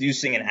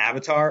introducing an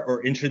avatar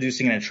or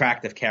introducing an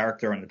attractive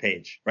character on the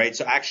page, right?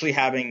 So actually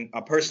having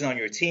a person on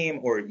your team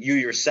or you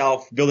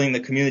yourself building the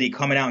community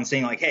coming out and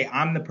saying like, hey,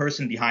 I'm the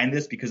person behind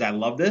this because I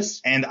love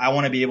this and I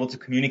want to be able to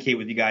communicate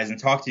with you guys and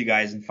talk to you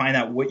guys and find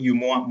out what you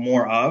want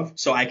more of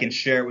so I can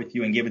share it with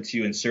you and give it to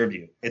you and serve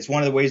you. It's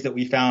one of the ways that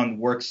we found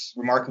works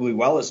remarkably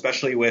well,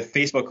 especially with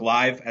Facebook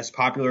Live, as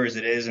popular as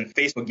it is, and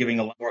Facebook giving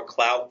a lot more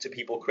clout to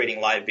people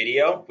creating live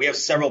video. We have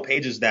several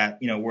pages that,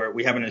 where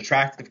we have an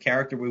attractive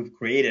character we've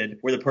created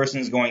where the person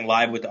is going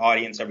live with the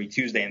audience every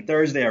Tuesday and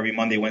Thursday, every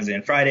Monday, Wednesday,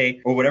 and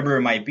Friday, or whatever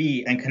it might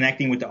be, and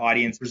connecting with the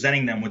audience,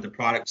 presenting them with the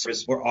product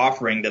service we're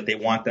offering that they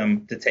want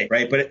them to take,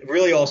 right? But it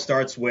really all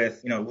starts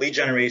with, lead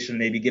generation,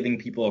 maybe giving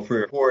people a free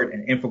report,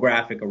 an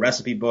infographic, a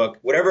recipe book,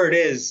 whatever it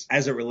is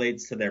as it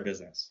relates to their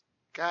business.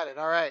 Got it.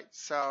 All right.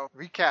 So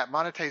recap,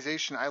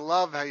 monetization. I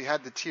love how you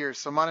had the tiers.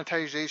 So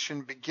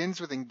monetization begins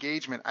with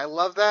engagement. I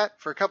love that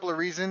for a couple of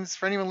reasons.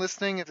 For anyone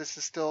listening, if this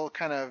is still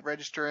kind of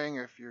registering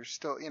or if you're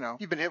still,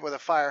 you've been hit with a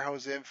fire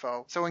hose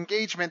info. So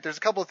engagement, there's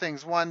a couple of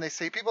things. One, they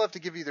say people have to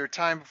give you their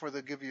time before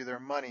they'll give you their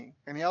money.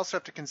 And you also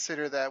have to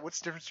consider that what's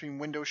the difference between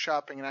window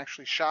shopping and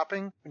actually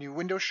shopping? When you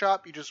window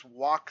shop, you just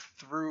walk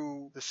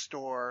through the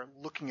store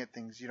looking at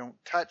things. You don't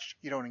touch,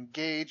 you don't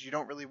engage, you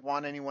don't really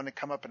want anyone to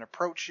come up and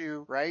approach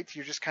you, right?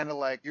 You're just kind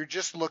of like you're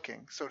just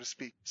looking, so to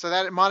speak. So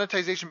that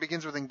monetization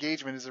begins with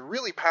engagement is a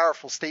really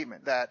powerful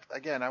statement that,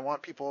 again, I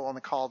want people on the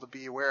call to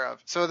be aware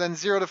of. So then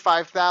 0 to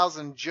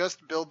 5,000,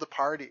 just build the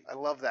party. I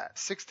love that.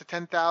 6 to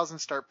 10,000,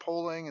 start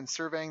polling and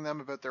surveying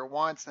them about their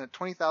wants. And at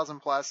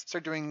 20,000 plus,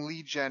 start doing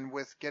lead gen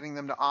with getting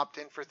them to opt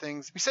in for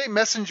things. We say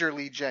messenger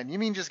lead gen. You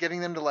mean just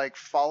getting them to like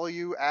follow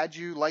you, add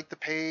you, like the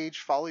page,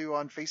 follow you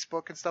on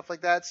Facebook and stuff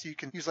like that, so you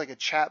can use like a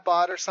chat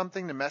bot or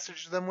something to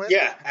message them with?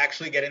 Yeah,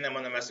 actually getting them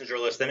on the messenger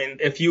list. I mean,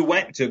 if you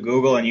went to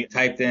Google and you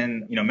typed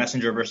in,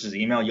 messenger versus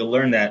email, you'll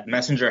learn that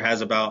messenger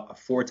has about a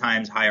 4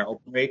 times higher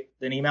open rate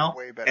than email.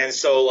 Way better. And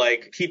so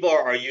like people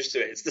are used to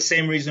it. It's the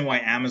same reason why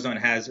Amazon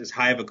has as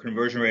high of a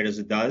conversion rate as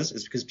it does,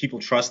 is because people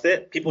trust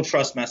it. People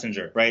trust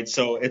messenger, right?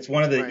 So it's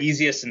one of the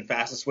easiest and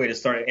fastest way to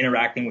start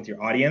interacting with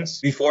your audience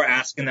before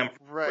asking them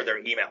for their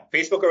email.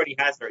 Facebook already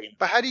has their email.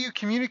 But how do you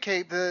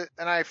communicate and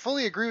I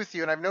fully agree with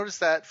you, and I've noticed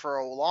that for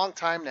a long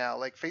time now,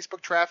 like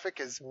Facebook traffic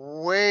is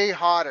way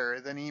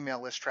hotter than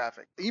email list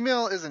traffic.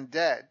 Email isn't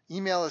dead.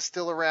 Email is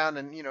still around,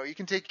 and you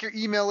can take your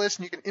email list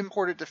and you can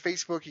import it to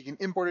Facebook, you can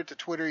import it to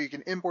Twitter, you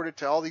can import it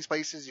to all these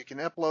places, you can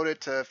upload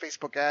it to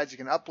Facebook ads, you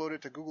can upload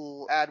it to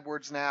Google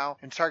AdWords now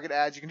and Target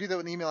ads. You can do that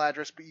with an email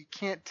address, but you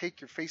can't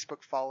take your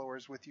Facebook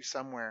followers with you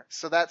somewhere.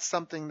 So that's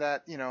something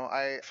that,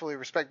 I fully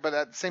respect. But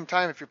at the same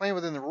time, if you're playing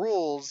within the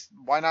rules,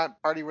 why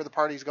not party where the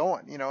party's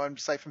going, and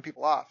siphon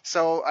people off?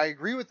 So I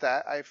agree with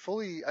that.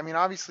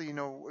 Obviously, you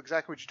know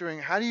exactly what you're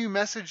doing. How do you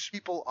message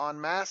people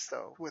en masse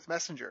though with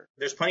Messenger?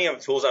 There's plenty of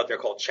tools out there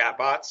called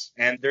chatbots.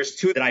 And there's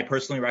two that I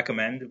personally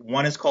recommend.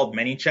 One is called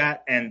ManyChat,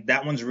 and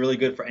that one's really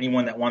good for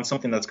anyone that wants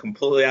something that's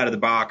completely out of the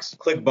box.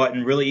 Click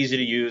button, really easy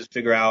to use,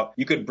 figure out.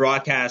 You could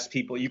broadcast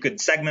people, you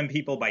could segment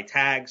people by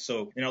tags.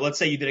 So, let's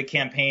say you did a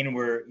campaign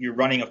where you're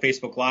running a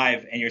Facebook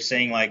Live and you're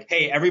saying like,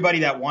 hey, everybody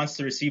that wants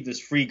to receive this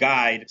free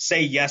guide,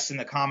 say yes in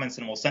the comments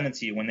and we'll send it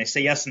to you. When they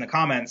say yes in the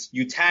comments,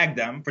 you tag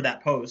them for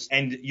that post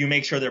and you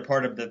make sure they're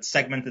part of the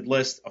segmented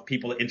list of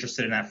people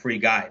interested in that free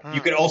guide.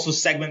 You could also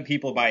segment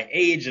people by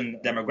age and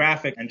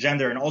demographic and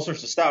gender and all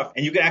sorts of stuff.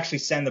 And you could actually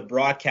send a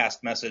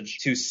broadcast message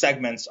to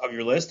segments of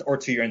your list or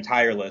to your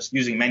entire list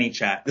using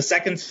ManyChat. The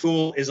second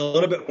tool is a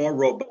little bit more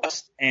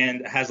robust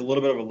and has a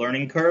little bit of a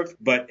learning curve,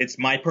 but it's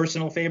my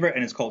personal favorite,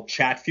 and it's called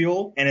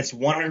ChatFuel, and it's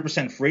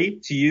 100% free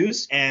to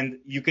use, and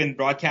you can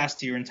broadcast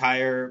to your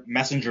entire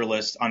messenger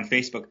list on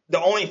Facebook.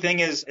 The only thing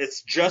is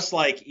it's just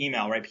like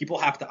email, right? People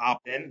have to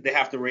opt in. They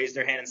have to raise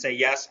their hand and say,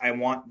 yes, I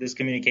want this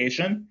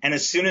communication. And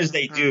as soon as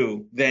they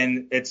do,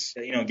 then it's,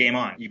 game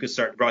on. You could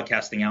start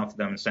broadcasting out to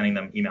them and sending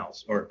them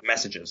emails or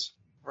messages.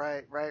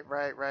 Right.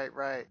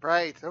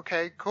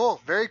 Okay,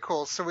 cool. Very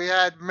cool. So we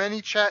had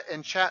ManyChat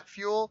and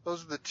ChatFuel.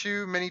 Those are the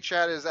two.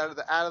 ManyChat is out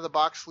of the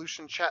box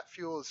solution.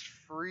 ChatFuel is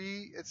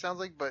free, it sounds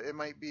like, but it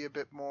might be a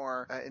bit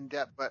more in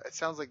depth. But it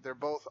sounds like they're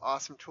both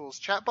awesome tools.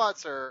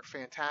 Chatbots are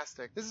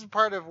fantastic. This is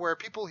part of where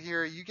people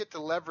here, you get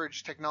to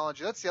leverage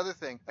technology. That's the other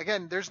thing.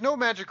 Again, there's no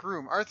magic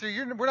room. Arthur,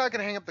 we're not going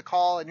to hang up the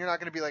call, and you're not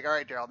going to be like, all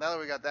right, Daryl, now that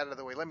we got that out of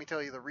the way, let me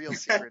tell you the real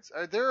secrets.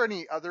 Are there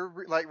any other,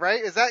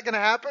 right? Is that going to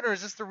happen, or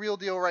is this the real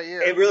deal right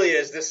here? It really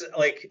is. This,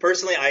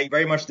 personally, I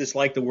very much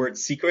dislike the word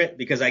secret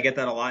because I get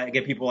that a lot. I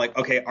get people like,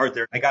 okay,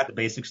 Arthur, I got the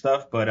basic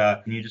stuff, but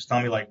can you just tell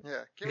me tell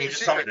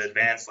me the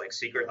advanced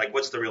secret?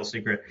 What's the real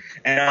secret?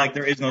 And I'm like,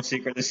 there is no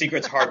secret. The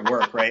secret's hard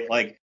work, right?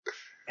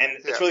 And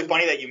it's really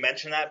funny that you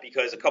mentioned that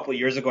because a couple of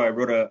years ago, I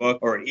wrote a book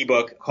or an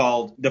ebook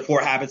called The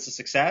 4 Habits of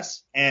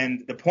Success.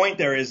 And the point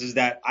there is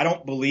that I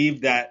don't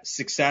believe that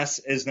success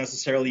is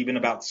necessarily even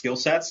about skill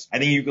sets. I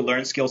think you can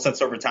learn skill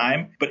sets over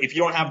time. But if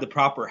you don't have the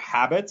proper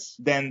habits,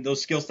 then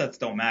those skill sets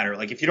don't matter.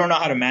 If you don't know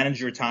how to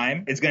manage your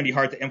time, it's going to be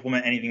hard to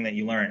implement anything that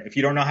you learn. If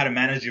you don't know how to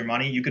manage your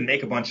money, you can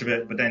make a bunch of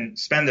it, but then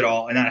spend it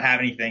all and not have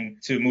anything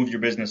to move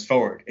your business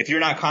forward. If you're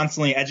not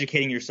constantly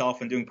educating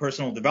yourself and doing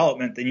personal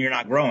development, then you're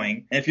not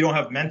growing. And if you don't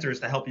have mentors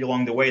to help you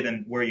along the way,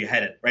 then where are you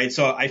headed, right?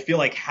 So I feel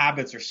like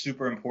habits are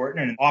super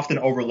important and often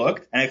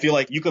overlooked. And I feel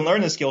like you can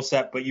learn the skill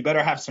set, but you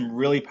better have some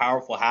really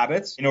powerful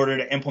habits in order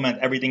to implement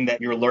everything that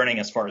you're learning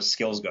as far as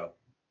skills go.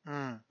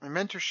 And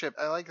mentorship,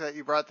 I like that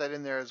you brought that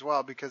in there as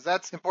well, because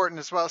that's important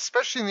as well,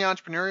 especially in the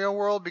entrepreneurial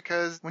world,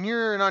 because when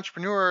you're an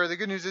entrepreneur, the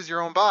good news is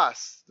your own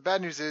boss. The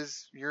bad news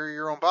is you're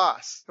your own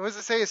boss. And what does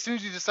it say? As soon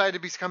as you decide to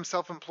become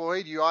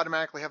self-employed, you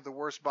automatically have the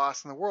worst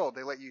boss in the world.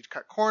 They let you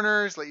cut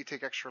corners, let you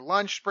take extra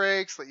lunch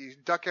breaks, let you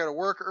duck out of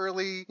work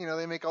early.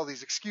 They make all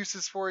these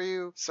excuses for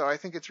you. So I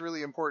think it's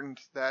really important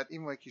that,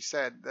 even like you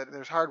said, that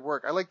there's hard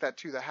work. I like that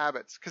too, the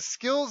habits, because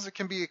skills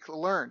can be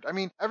learned. I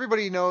mean,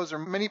 everybody knows, or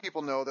many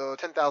people know, the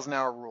 10,000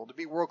 hour rule. To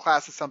be world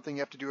class is something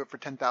you have to do it for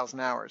 10,000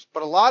 hours.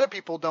 But a lot of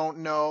people don't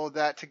know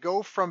that to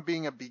go from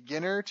being a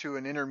beginner to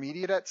an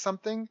intermediate at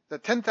something, the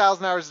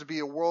 10,000 hours is to be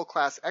a world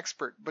class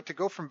expert. But to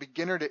go from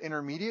beginner to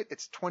intermediate,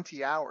 it's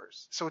 20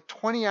 hours. So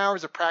 20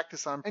 hours of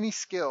practice on any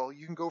skill,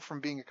 you can go from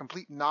being a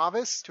complete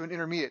novice to an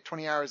intermediate.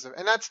 20 hours of,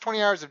 and that's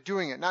 20 hours of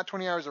doing it, not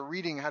 20 hours of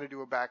reading how to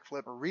do a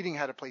backflip or reading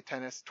how to play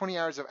tennis. 20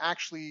 hours of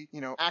actually,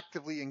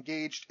 actively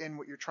engaged in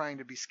what you're trying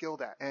to be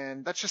skilled at.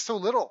 And that's just so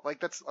little.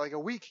 That's like a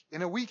week.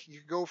 In a week, you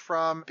go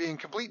from being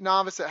complete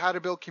novice at how to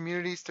build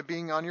communities to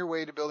being on your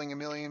way to building a 1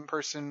 million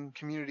person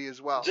community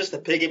as well. Just to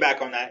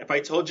piggyback on that, if I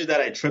told you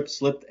that I tripped,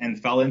 slipped,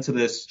 and fell into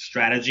this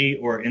strategy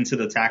or into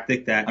the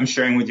tactic that I'm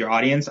sharing with your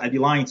audience, I'd be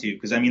lying to you.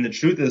 Because the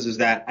truth is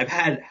that I've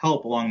had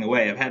help along the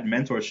way. I've had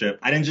mentorship.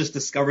 I didn't just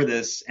discover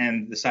this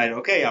and decide,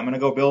 okay, I'm going to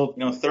go build,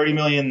 30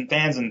 million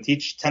fans and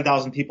teach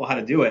 10,000 people how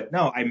to do it.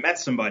 No, I met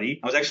somebody.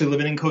 I was actually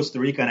living in Costa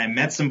Rica and I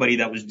met somebody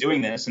that was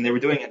doing this, and they were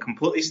doing it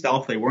completely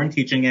stealth. They weren't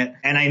teaching it.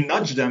 And I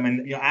nudged them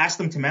and asked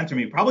them to mentor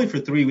me probably for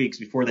 3 weeks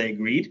before they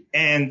agreed,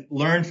 and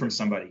learned from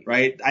somebody,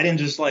 right? I didn't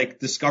just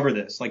discover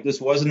this.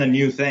 This wasn't a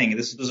new thing.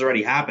 This was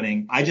already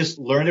happening. I just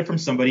learned it from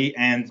somebody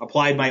and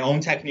applied my own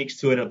techniques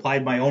to it,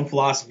 applied my own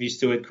philosophies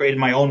to it, created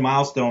my own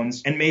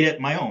milestones and made it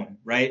my own,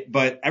 right?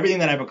 But everything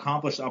that I've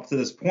accomplished up to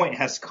this point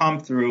has come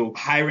through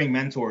hiring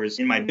mentors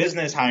in my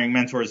business, hiring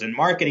mentors in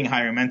marketing,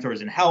 hiring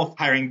mentors in health,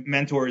 hiring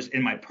mentors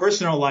in my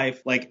personal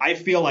life. I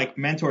feel like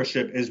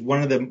mentorship is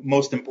one of the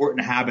most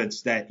important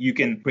habits that you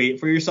can create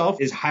for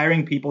yourself, is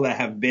hiring people that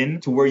have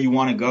been to where you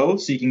want to go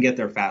so you can get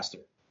there faster.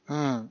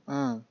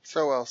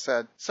 So well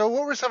said. So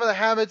what were some of the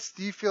habits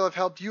do you feel have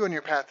helped you on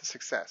your path to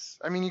success?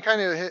 You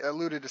kind of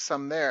alluded to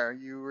some there.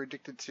 You were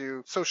addicted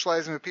to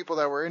socializing with people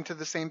that were into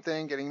the same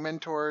thing, getting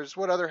mentors.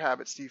 What other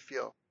habits do you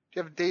feel? Do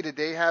you have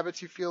day-to-day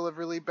habits you feel have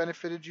really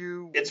benefited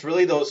you? It's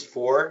really those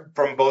four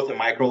from both the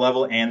micro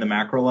level and the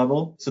macro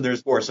level. So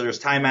there's four. So there's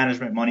time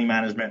management, money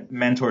management,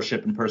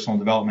 mentorship, and personal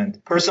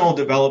development. Personal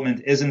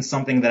development isn't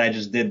something that I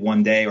just did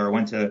one day or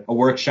went to a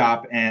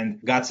workshop and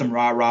got some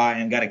rah-rah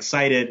and got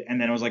excited. And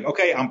then I was like,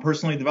 okay, I'm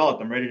personally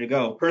developed. I'm ready to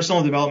go.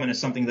 Personal development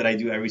is something that I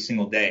do every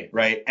single day,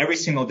 right? Every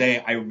single day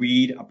I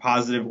read a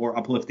positive or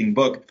uplifting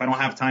book. If I don't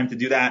have time to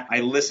do that, I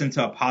listen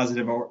to a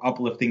positive or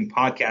uplifting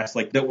podcast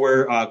like that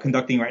we're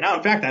conducting right now.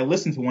 In fact, I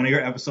listened to one of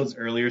your episodes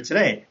earlier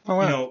today. Oh,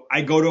 wow. You know,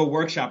 I go to a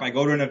workshop, I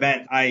go to an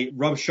event, I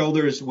rub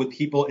shoulders with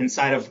people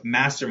inside of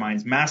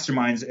masterminds.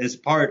 Masterminds is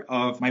part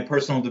of my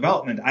personal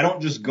development. I don't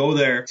just go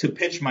there to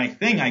pitch my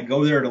thing. I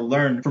go there to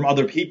learn from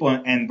other people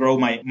and grow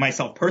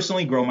myself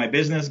personally, grow my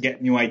business, get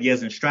new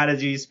ideas and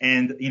strategies,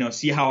 and, you know,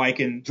 see how I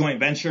can joint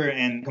venture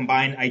and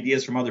combine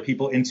ideas from other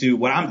people into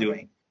what I'm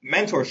doing.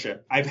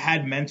 Mentorship. I've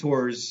had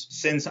mentors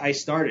since I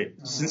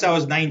started. Since I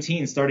was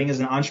 19, starting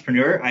as an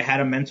entrepreneur, I had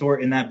a mentor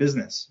in that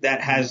business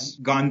that has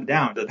gone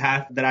down the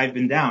path that I've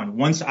been down.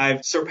 Once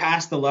I've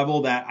surpassed the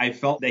level that I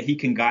felt that he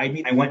can guide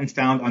me, I went and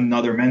found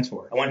another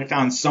mentor. I went and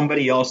found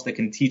somebody else that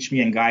can teach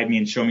me and guide me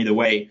and show me the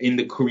way in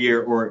the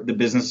career or the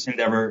business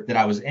endeavor that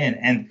I was in.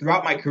 And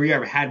throughout my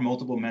career, I've had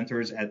multiple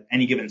mentors at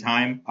any given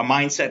time, a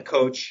mindset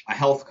coach, a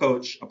health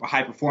coach, a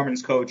high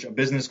performance coach, a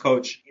business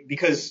coach,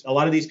 because a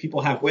lot of these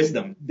people have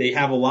wisdom. They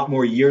have a lot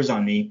more years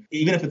on me.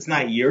 Even if it's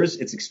not years,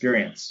 it's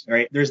experience,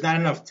 right? There's not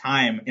enough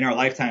time in our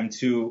lifetime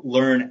to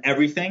learn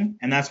everything.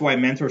 And that's why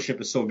mentorship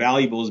is so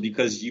valuable, is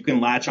because you can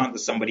latch onto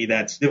somebody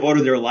that's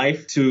devoted their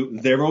life to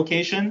their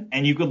vocation,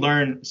 and you could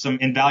learn some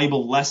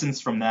invaluable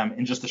lessons from them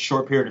in just a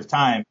short period of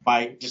time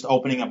by just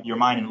opening up your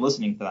mind and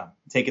listening to them,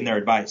 taking their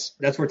advice.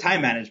 That's where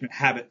time management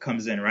habit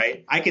comes in,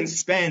 right? I can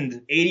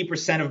spend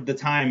 80% of the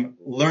time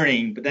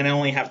learning, but then I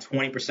only have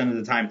 20% of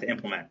the time to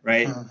implement,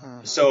 right?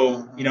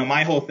 So, you know,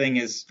 my whole thing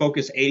is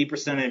focus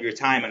 80% of your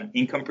time on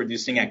income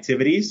producing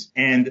activities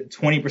and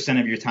 20%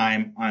 of your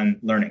time on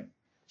learning.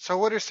 So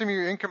what are some of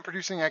your income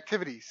producing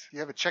activities?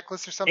 You have a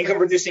checklist or something? Income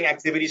producing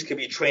activities could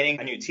be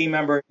training a new team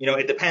member. You know,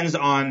 it depends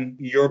on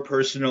your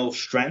personal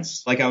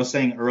strengths. Like I was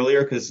saying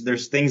earlier, because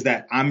there's things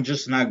that I'm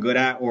just not good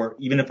at, or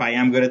even if I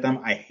am good at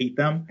them, I hate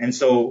them. And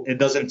so it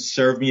doesn't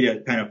serve me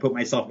to kind of put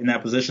myself in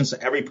that position. So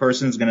every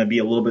person is going to be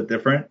a little bit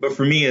different. But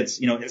for me,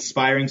 it's, you know,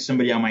 inspiring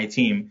somebody on my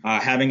team,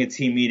 having a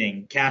team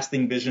meeting,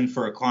 casting vision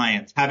for a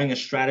client, having a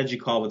strategy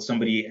call with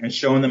somebody and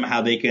showing them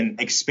how they can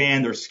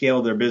expand or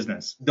scale their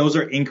business. Those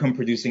are income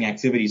producing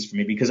activities for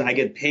me because I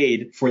get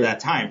paid for that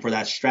time, for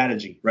that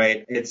strategy,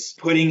 right? It's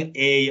putting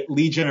a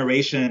lead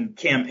generation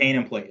campaign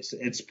in place.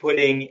 It's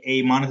putting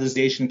a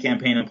monetization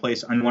campaign in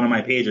place on one of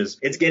my pages.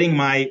 It's getting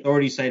my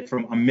authority site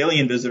from 1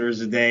 million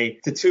visitors a day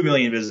to 2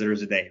 million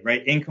visitors a day,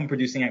 right? Income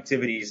producing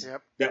activities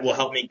that will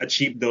help me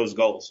achieve those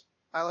goals.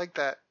 I like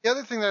that. The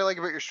other thing that I like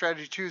about your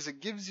strategy too is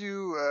it gives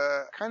you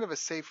kind of a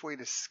safe way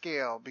to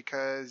scale,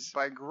 because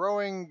by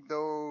growing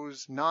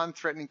those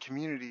non-threatening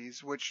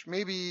communities, which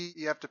maybe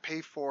you have to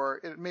pay for,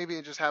 maybe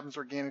it just happens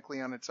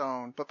organically on its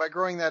own, but by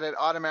growing that, it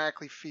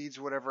automatically feeds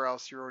whatever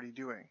else you're already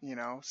doing, you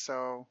know?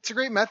 So it's a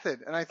great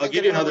method. And I think I'll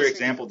give you another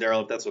example,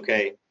 Daryl, if that's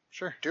okay.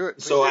 Sure, do it.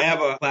 So I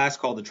have a class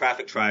called the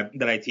Traffic Tribe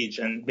that I teach,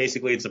 and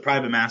basically it's a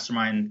private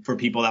mastermind for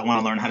people that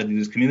want to learn how to do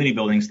this community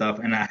building stuff.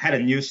 And I had a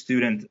new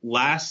student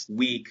last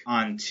week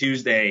on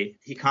Tuesday.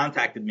 He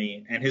contacted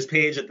me, and his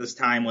page at this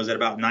time was at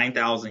about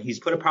 9,000. He's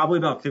put probably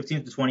about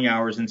 15 to 20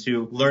 hours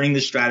into learning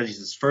the strategies.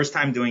 It's his first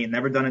time doing it,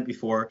 never done it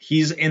before.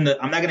 He's in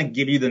I'm not going to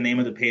give you the name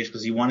of the page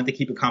because he wanted to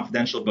keep it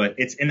confidential, but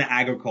it's in the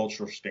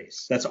agricultural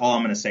space. That's all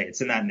I'm going to say.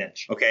 It's in that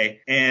niche. Okay.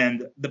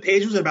 And the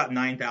page was at about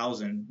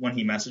 9,000 when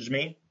he messaged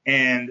me.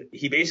 And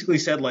he basically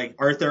said, like,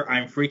 Arthur,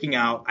 I'm freaking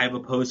out. I have a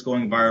post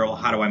going viral.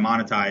 How do I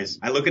monetize?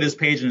 I look at his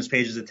page and his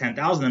page is at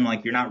 10,000. I'm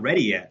like, you're not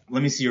ready yet.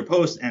 Let me see your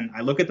post. And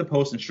I look at the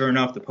post and sure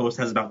enough, the post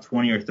has about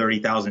 20 or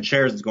 30,000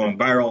 shares. It's going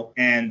viral.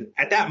 And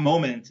at that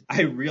moment,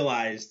 I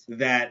realized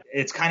that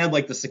it's kind of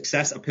like the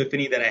success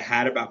epiphany that I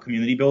had about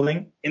community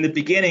building. In the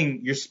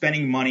beginning, you're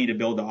spending money to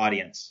build the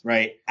audience,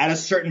 right? At a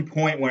certain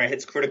point where it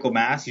hits critical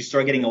mass, you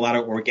start getting a lot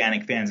of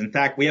organic fans. In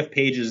fact, we have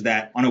pages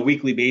that on a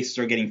weekly basis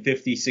are getting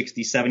 50,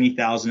 60,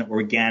 70,000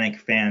 organic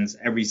fans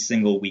every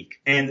single week.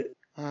 And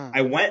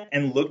I went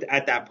and looked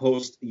at that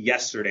post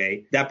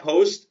yesterday. That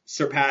post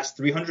surpassed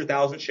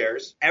 300,000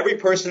 shares. Every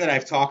person that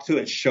I've talked to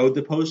and showed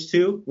the post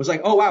to was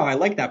like, oh, wow, I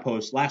liked that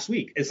post last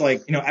week. It's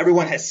like, you know,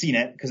 everyone has seen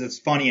it because it's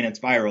funny and it's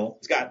viral.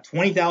 It's got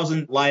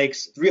 20,000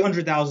 likes,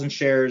 300,000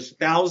 shares,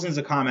 thousands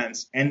of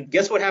comments. And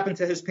guess what happened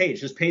to his page?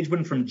 His page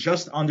went from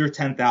just under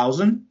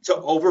 10,000 to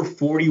over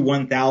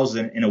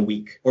 41,000 in a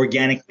week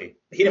organically.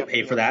 He didn't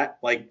pay for that.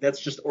 Like, that's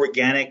just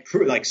organic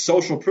proof, like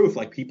social proof.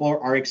 Like, people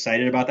are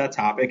excited about that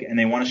topic and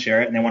they want to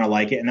share it and they want to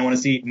like it and they want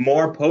to see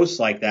more posts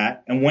like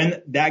that. And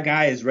when that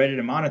guy is ready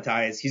to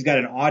monetize, he's got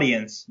an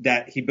audience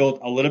that he built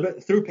a little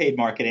bit through paid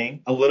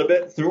marketing, a little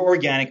bit through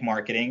organic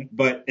marketing,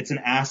 but it's an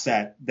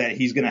asset that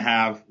he's going to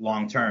have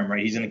long term,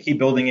 right? He's going to keep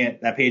building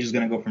it. That page is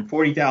going to go from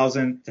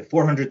 40,000 to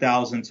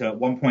 400,000 to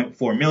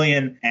 1.4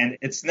 million. And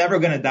it's never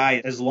going to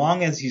die as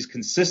long as he's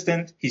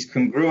consistent, he's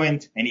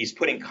congruent, and he's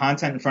putting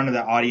content in front of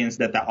the audience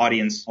that the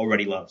audience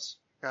already loves.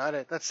 Got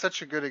it. That's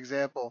such a good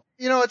example.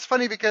 You know, it's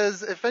funny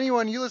because if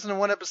anyone, you listen to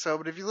one episode,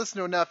 but if you listen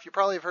to enough, you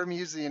probably have heard me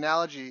use the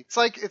analogy. It's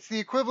like, it's the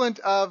equivalent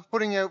of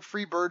putting out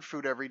free bird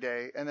food every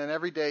day. And then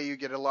every day you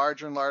get a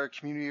larger and larger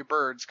community of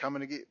birds coming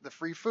to get the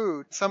free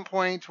food. At some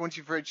point, once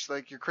you've reached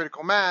like your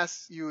critical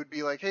mass, you would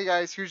be like, hey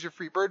guys, here's your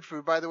free bird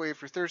food. By the way,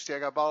 if you're thirsty, I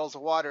got bottles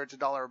of water. It's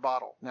 $1 a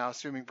bottle. Now,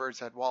 assuming birds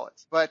had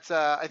wallets. But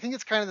I think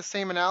it's kind of the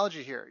same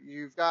analogy here.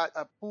 You've got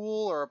a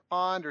pool or a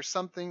pond or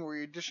something where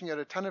you're dishing out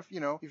a ton of,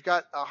 you've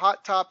got a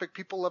hot topic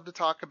people love to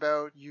talk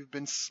about. You've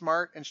been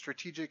smart and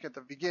strategic at the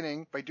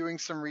beginning by doing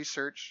some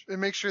research and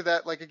make sure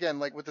that, like, again,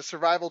 like with the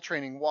survival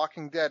training,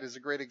 Walking Dead is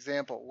a great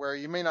example where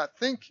you may not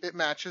think it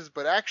matches,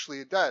 but actually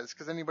it does,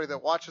 because anybody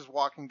that watches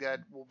Walking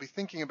Dead will be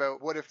thinking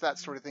about what if that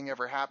sort of thing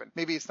ever happened.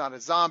 Maybe it's not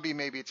a zombie,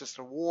 maybe it's just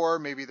a war,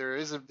 maybe there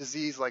is a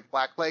disease like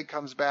Black Plague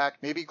comes back,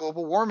 maybe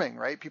global warming,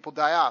 right? People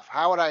die off.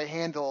 How would I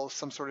handle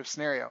some sort of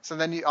scenario? So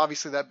then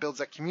obviously that builds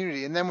that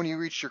community. And then when you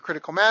reach your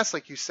critical mass,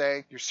 like you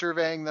say, you're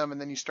surveying them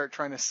and then you start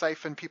trying to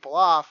siphon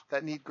people off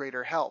that need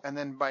greater help. And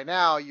then by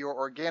now, your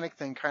organic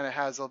thing kind of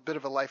has a bit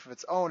of a life of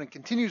its own and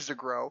continues to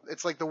grow.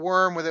 It's like the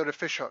worm without a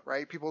fish hook,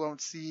 right? People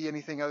don't see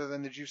anything other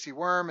than the juicy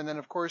worm. And then,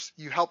 of course,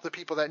 you help the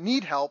people that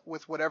need help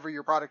with whatever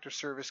your product or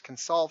service can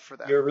solve for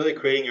them. You're really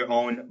creating your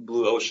own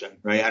blue ocean,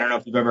 right? I don't know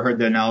if you've ever heard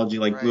the analogy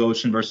like blue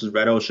ocean versus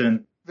red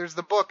ocean. There's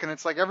the book, and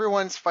it's like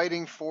everyone's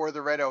fighting for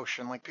the red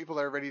ocean, like people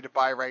that are ready to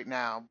buy right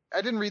now.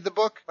 I didn't read the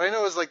book, but I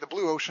know it's like the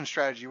blue ocean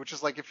strategy, which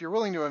is like if you're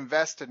willing to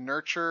invest and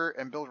nurture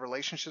and build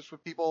relationships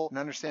with people and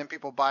understand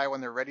people buy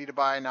when they're ready to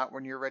buy, not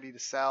when you're ready to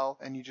sell,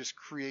 and you just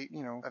create,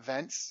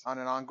 events on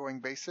an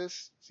ongoing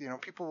basis,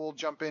 people will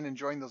jump in and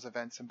join those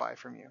events and buy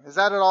from you. Is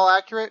that at all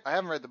accurate? I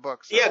haven't read the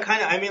book. So. Yeah,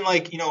 kind of. I mean,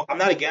 I'm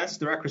not against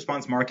direct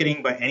response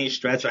marketing by any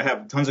stretch. I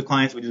have tons of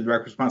clients we do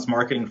direct response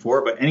marketing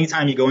for, but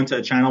anytime you go into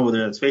a channel,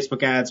 whether it's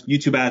Facebook ads,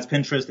 YouTube ads,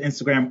 Pinterest,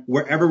 Instagram,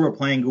 wherever we're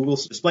playing, Google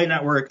Display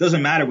Network,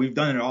 doesn't matter. We've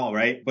done it all,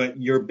 right?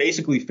 But you're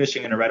basically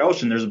fishing in a red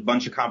ocean. There's a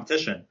bunch of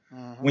competition.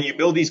 When you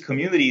build these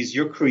communities,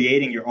 you're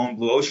creating your own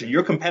blue ocean.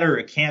 Your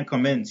competitor can't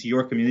come into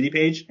your community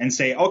page and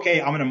say, okay,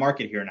 I'm going to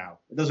market here now.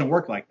 It doesn't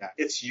work like that.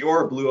 It's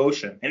your blue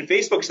ocean. And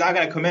Facebook's not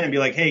going to come in and be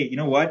like, hey, you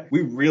know what?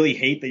 We really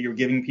hate that you're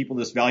giving people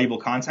this valuable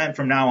content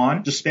from now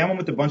on. Just spam them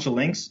with a bunch of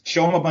links,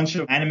 show them a bunch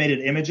of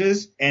animated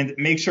images, and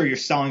make sure you're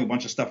selling a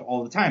bunch of stuff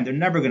all the time. They're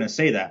never going to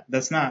say that.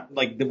 That's not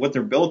like what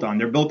they're built on.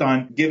 They're built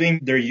on giving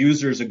their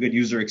users a good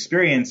user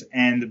experience.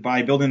 And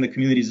by building the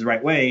communities the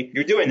right way,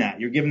 you're doing that.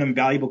 You're giving them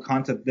valuable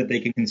content that they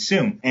can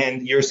consume.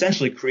 And you're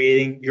essentially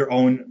creating your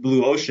own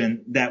blue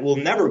ocean that will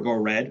never go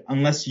red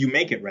unless you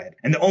make it red.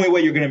 And the only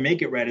way you're going to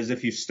make it red is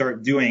if you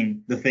start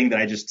doing the thing that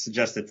I just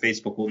suggested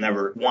Facebook will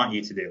never want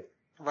you to do.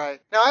 Right.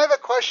 Now, I have a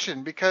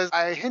question because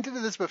I hinted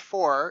at this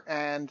before.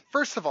 And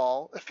first of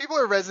all, if people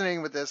are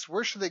resonating with this,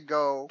 where should they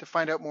go to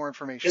find out more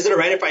information? Is it all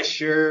right if I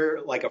share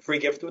like a free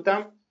gift with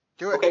them?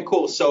 Do it. Okay,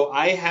 cool. So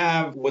I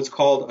have what's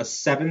called a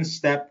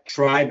 7-step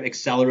tribe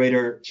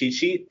accelerator cheat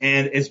sheet.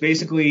 And it's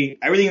basically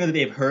everything that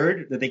they've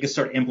heard that they can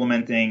start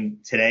implementing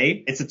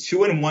today. It's a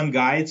 2-in-1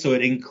 guide. So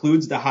it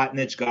includes the hot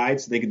niche guide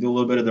so they can do a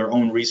little bit of their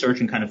own research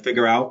and kind of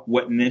figure out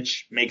what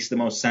niche makes the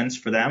most sense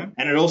for them.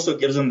 And it also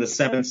gives them the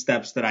 7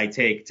 steps that I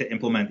take to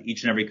implement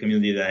each and every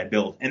community that I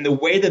build. And the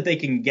way that they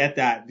can get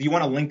that, do you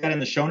want to link that in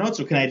the show notes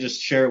or can I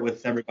just share it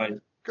with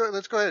everybody?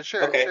 Let's go ahead.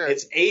 Share Okay, it.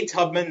 it's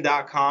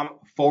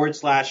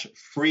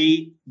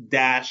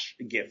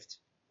atubman.com/free-gift.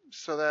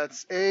 So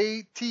that's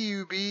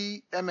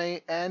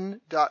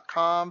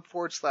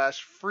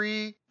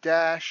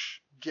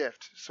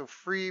atubman.com/free-gift. So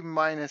free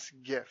minus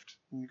gift.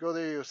 And you go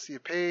there, you'll see a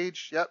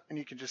page. Yep. And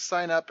you can just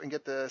sign up and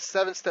get the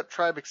 7-step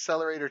tribe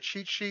accelerator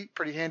cheat sheet.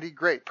 Pretty handy.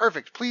 Great.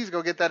 Perfect. Please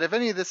go get that. If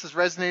any of this has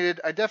resonated,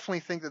 I definitely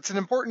think that's an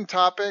important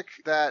topic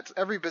that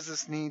every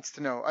business needs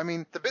to know. I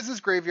mean, the business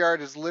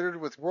graveyard is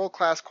littered with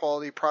world-class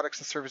quality products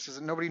and services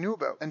that nobody knew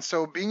about. And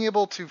so being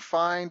able to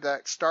find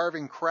that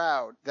starving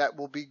crowd that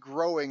will be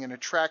growing and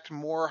attract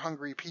more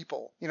hungry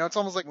people. It's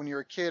almost like when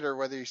you're a kid or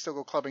whether you still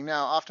go clubbing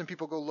now, often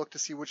people go look to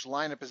see which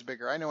lineup is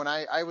bigger. I know when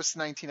I was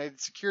 19, I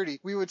did security.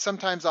 We would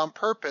sometimes on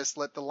purpose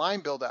let the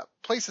line build up.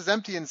 Place is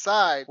empty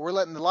inside. We're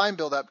letting the line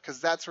build up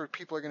because that's where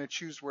people are going to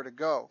choose where to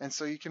go. And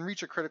so you can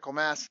reach a critical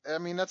mass. I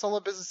mean, that's all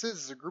a business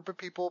is a group of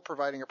people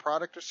providing a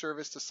product or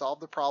service to solve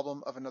the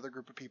problem of another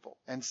group of people.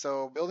 And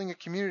so building a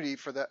community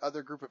for that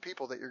other group of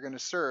people that you're going to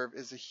serve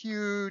is a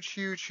huge,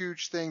 huge,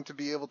 huge thing to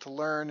be able to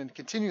learn and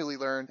continually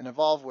learn and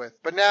evolve with.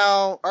 But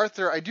now,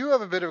 Arthur, I do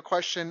have a bit of a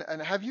question.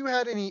 And have you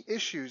had any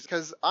issues?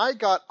 Because I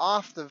got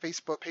off the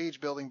Facebook page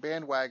building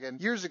bandwagon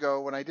years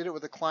ago when I did it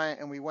with a client,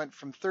 and we went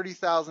from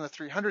 30,000 to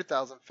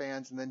 300,000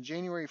 fans. And then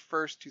January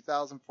 1st,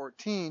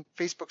 2014,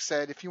 Facebook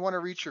said, if you want to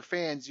reach your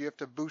fans, you have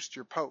to boost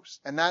your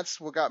post. And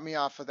that's what got me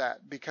off of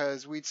that,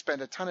 because we'd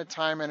spend a ton of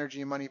time,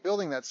 energy, and money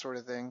building that sort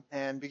of thing.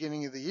 And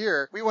beginning of the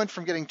year, we went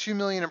from getting 2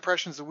 million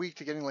impressions a week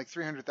to getting like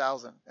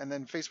 300,000. And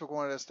then Facebook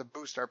wanted us to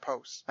boost our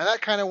posts. And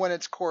that kind of went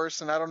its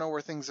course, and I don't know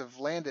where things have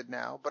landed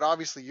now, but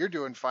obviously you're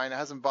doing fine. It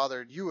hasn't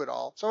bothered you at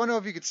all. So I don't know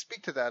if you could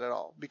speak to that at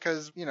all,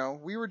 because, you know,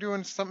 we were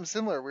doing something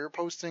similar. We were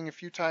posting a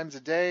few times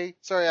a day.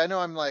 Sorry, I know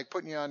I'm like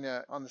putting you on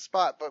the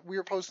spot, but we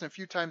were posting a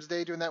few times a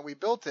day doing that. We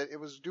built it. It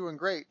was doing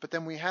great. But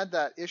then we had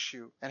that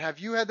issue. And have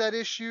you had that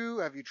issue?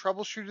 Have you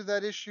troubleshooted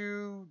that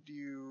issue? Do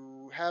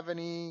you have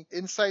any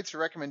insights or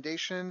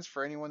recommendations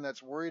for anyone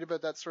that's worried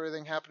about that sort of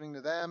thing happening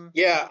to them?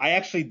 Yeah, I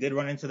actually did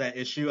run into that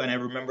issue, and I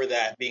remember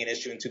that being an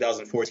issue in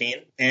 2014.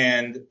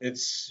 And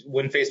it's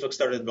when Facebook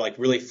started like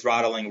really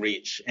throttling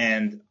reach.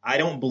 And I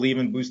don't believe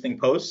in boosting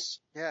posts.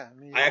 Yeah.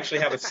 I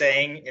actually have a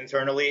saying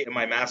internally in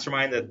my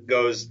mastermind that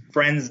goes,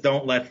 friends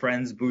don't let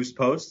friends boost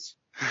posts.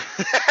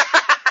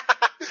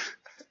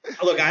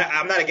 Look,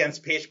 I'm not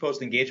against page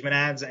post engagement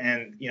ads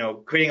and, you know,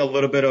 creating a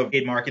little bit of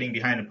paid marketing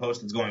behind a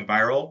post that's going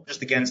viral,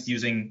 just against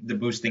using the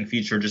boosting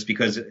feature just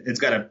because it's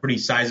got a pretty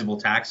sizable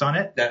tax on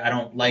it that I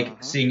don't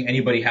like seeing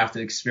anybody have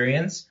to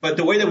experience. But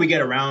the way that we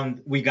got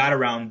around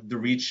the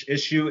reach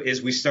issue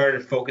is we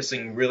started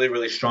focusing really,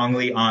 really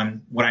strongly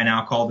on what I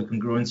now call the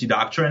congruency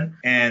doctrine,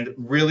 and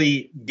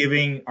really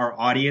giving our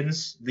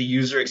audience the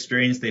user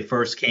experience they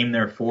first came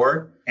there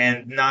for,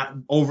 and not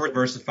over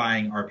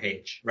diversifying our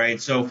page,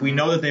 right? So if we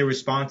know that they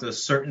respond to a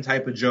certain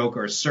type of joke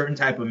or a certain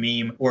type of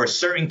meme or a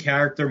certain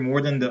character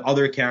more than the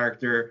other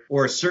character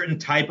or a certain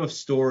type of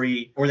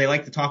story, or they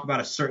like to talk about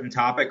a certain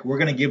topic, we're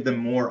going to give them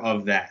more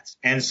of that.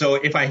 And so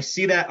if I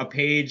see that a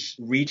page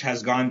reach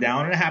has gone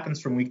down, and it happens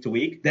from week to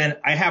week, then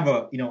I have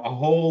a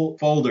whole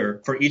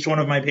folder for each one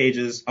of my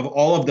pages of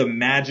all of the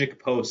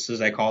magic posts,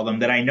 as I call them,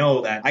 that I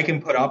know that I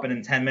can put up and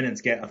in 10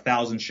 minutes get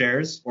 1,000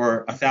 shares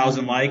or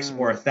 1,000 likes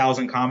or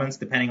 1,000 comments,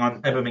 depending on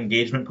the type of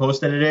engagement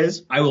post that it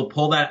is. I will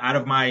pull that out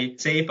of my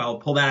safe. I'll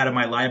pull that out of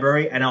my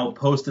library, and I'll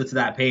post it to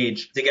that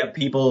page to get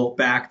people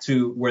back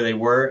to where they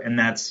were. And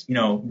that's,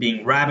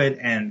 being rabid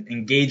and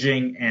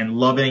engaging and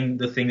loving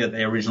the thing that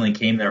they originally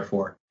came there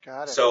for.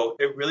 Got it. So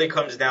it really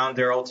comes down,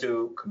 Daryl,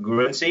 to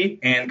congruency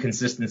and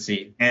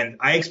consistency. And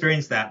I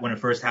experienced that when it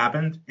first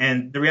happened.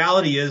 And the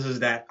reality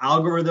is that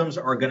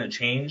algorithms are going to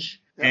change.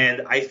 Yep.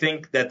 And I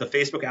think that the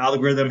Facebook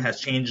algorithm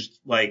has changed,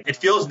 it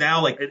feels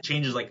now like it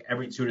changes like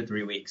every 2 to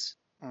 3 weeks.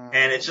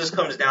 And it just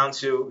comes down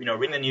to,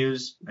 reading the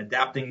news,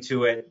 adapting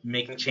to it,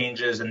 making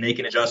changes and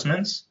making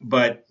adjustments,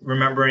 but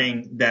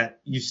remembering that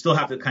you still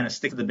have to kind of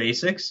stick to the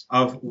basics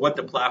of what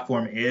the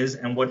platform is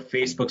and what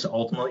Facebook's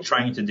ultimately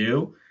trying to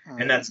do.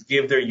 And that's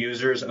give their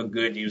users a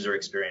good user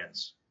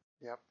experience.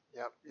 Yep.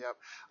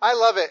 I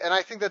love it. And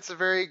I think that's a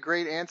very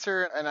great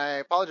answer. And I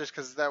apologize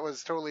because that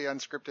was totally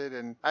unscripted.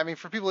 And I mean,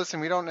 for people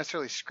listening, we don't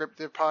necessarily script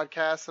the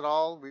podcast at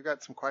all. We've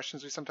got some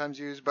questions we sometimes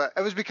use, but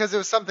it was because it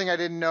was something I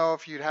didn't know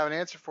if you'd have an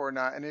answer for or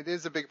not. And it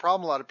is a big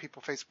problem a lot of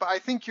people face. But I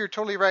think you're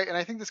totally right. And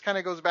I think this kind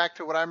of goes back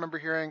to what I remember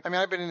hearing. I mean,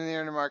 I've been in the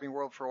internet marketing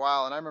world for a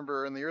while. And I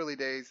remember in the early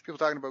days, people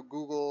talking about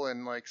Google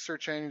and like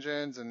search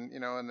engines and,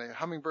 and the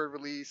Hummingbird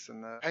release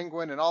and the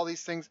Penguin and all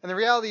these things. And the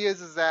reality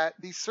is that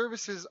these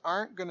services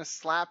aren't going to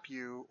slap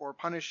you or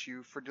punish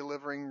you for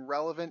delivering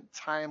relevant,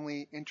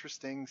 timely,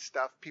 interesting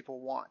stuff people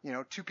want.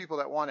 To people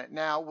that want it.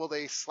 Now, will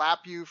they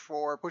slap you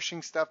for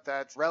pushing stuff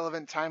that's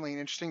relevant, timely, and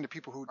interesting to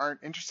people who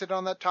aren't interested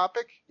on that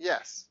topic?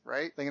 Yes,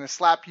 right? They're going to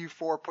slap you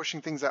for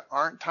pushing things that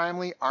aren't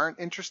timely, aren't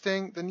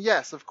interesting? Then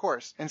yes, of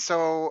course. And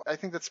so I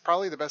think that's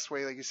probably the best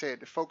way, like you say,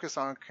 to focus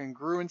on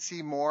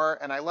congruency more.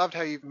 And I loved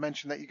how you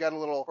mentioned that you got a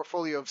little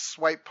portfolio of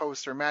swipe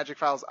posts or magic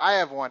files. I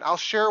have one. I'll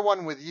share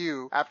one with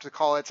you after the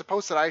call. It's a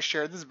post that I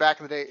shared. This is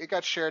back in the day. It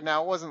got shared.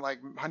 Now, it wasn't like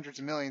hundreds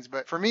of millions,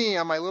 but for me,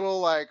 on my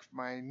little,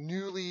 my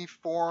newly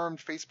formed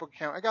Facebook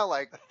account, I got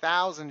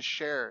 1,000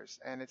 shares,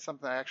 and it's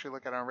something I actually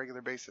look at on a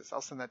regular basis.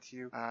 I'll send that to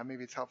you.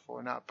 Maybe it's helpful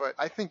or not, but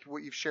I think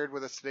what you've shared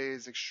with us today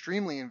is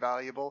extremely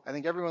invaluable. I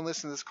think everyone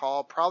listening to this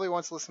call probably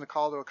wants to listen to the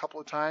call to a couple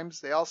of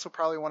times. They also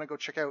probably want to go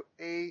check out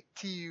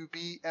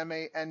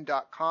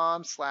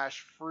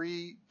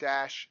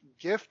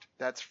atubman.com/free-gift.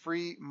 That's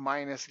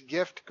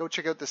free-gift. Go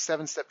check out the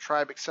 7-Step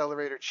Tribe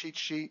Accelerator cheat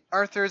sheet.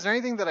 Arthur, is there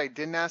anything that I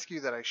didn't ask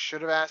you that I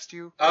should have asked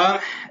you?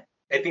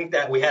 I think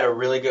that we had a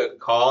really good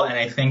call, and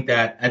I think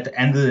that at the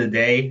end of the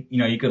day,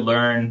 you could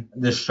learn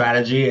this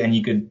strategy and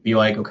you could be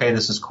like, okay,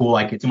 this is cool.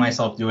 I could see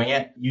myself doing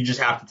it. You just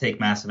have to take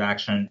massive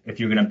action if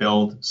you're going to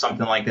build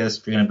something like this,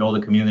 if you're going to build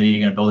a community,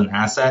 you're going to build an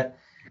asset.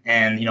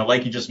 And,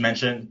 like you just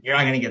mentioned, you're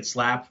not going to get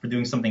slapped for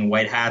doing something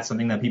white hat,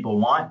 something that people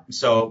want.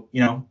 So,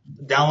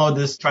 download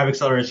this Tribe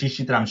Accelerator cheat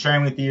sheet that I'm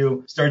sharing with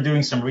you. Start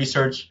doing some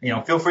research.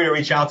 Feel free to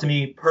reach out to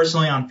me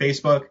personally on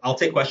Facebook. I'll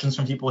take questions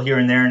from people here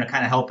and there and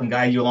kind of help and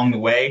guide you along the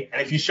way.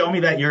 And if you show me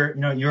that you're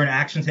an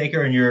action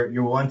taker and you're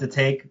willing to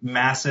take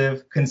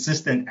massive,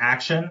 consistent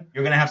action,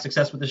 you're going to have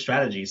success with this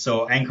strategy.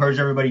 So I encourage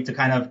everybody to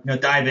kind of,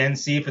 dive in,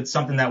 see if it's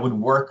something that would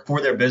work for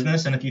their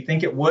business. And if you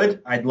think it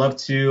would, I'd love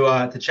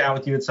to chat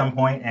with you at some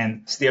point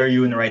and steer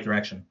you in the right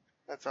direction.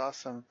 That's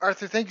awesome.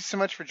 Arthur, thank you so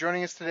much for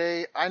joining us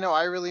today. I know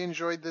I really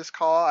enjoyed this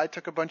call. I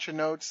took a bunch of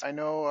notes. I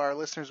know our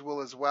listeners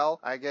will as well.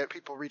 I get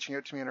people reaching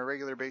out to me on a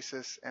regular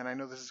basis, and I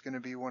know this is going to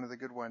be one of the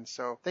good ones.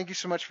 So thank you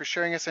so much for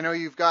sharing us. I know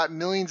you've got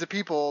millions of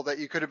people that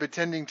you could have been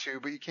tending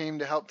to, but you came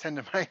to help tend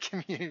to my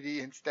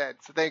community instead.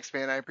 So thanks,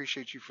 man. I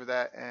appreciate you for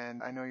that,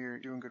 and I know you're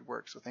doing good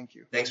work, so thank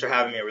you. Thanks for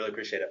having me. I really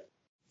appreciate it.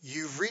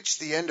 You've reached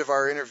the end of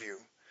our interview.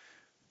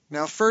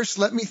 Now, first,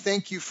 let me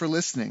thank you for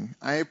listening.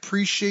 I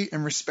appreciate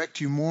and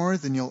respect you more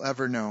than you'll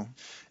ever know.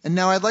 And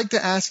now I'd like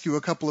to ask you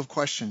a couple of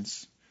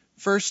questions.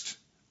 First,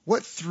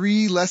 what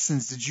 3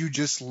 lessons did you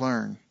just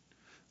learn?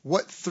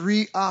 What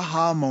 3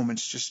 aha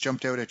moments just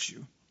jumped out at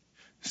you?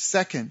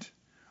 Second,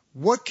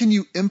 what can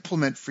you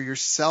implement for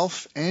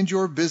yourself and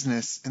your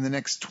business in the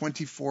next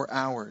 24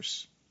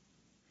 hours?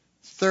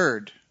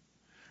 Third,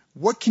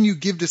 what can you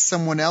give to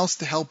someone else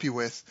to help you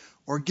with,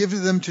 or give to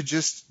them to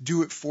just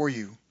do it for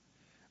you?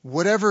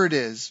 Whatever it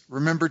is,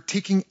 remember,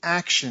 taking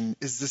action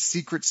is the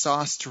secret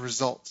sauce to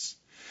results.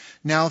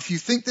 Now, if you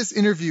think this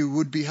interview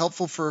would be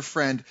helpful for a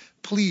friend,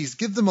 please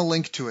give them a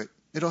link to it.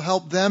 It'll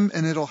help them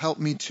and it'll help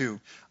me too.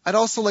 I'd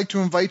also like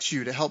to invite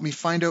you to help me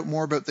find out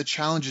more about the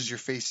challenges you're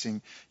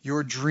facing,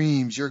 your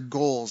dreams, your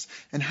goals,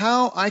 and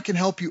how I can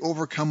help you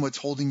overcome what's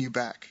holding you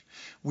back.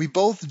 We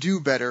both do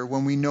better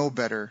when we know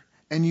better,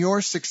 and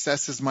your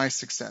success is my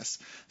success.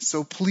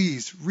 So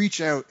please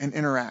reach out and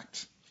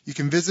interact. You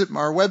can visit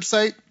our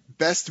website,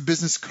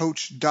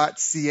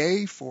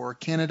 bestbusinesscoach.ca for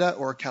Canada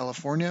or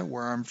California,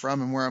 where I'm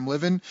from and where I'm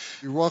living.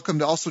 You're welcome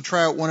to also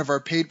try out one of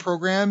our paid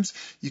programs.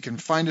 You can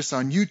find us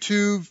on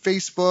YouTube,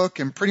 Facebook,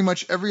 and pretty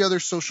much every other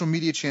social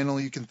media channel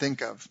you can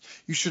think of.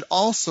 You should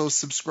also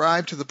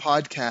subscribe to the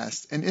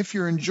podcast, and if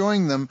you're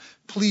enjoying them,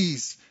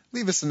 please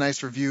leave us a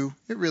nice review.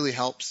 It really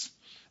helps.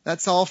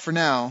 That's all for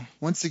now.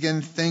 Once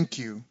again, thank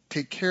you.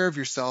 Take care of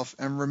yourself,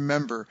 and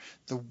remember,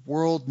 the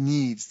world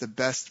needs the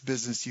best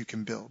business you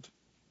can build.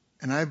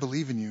 And I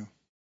believe in you.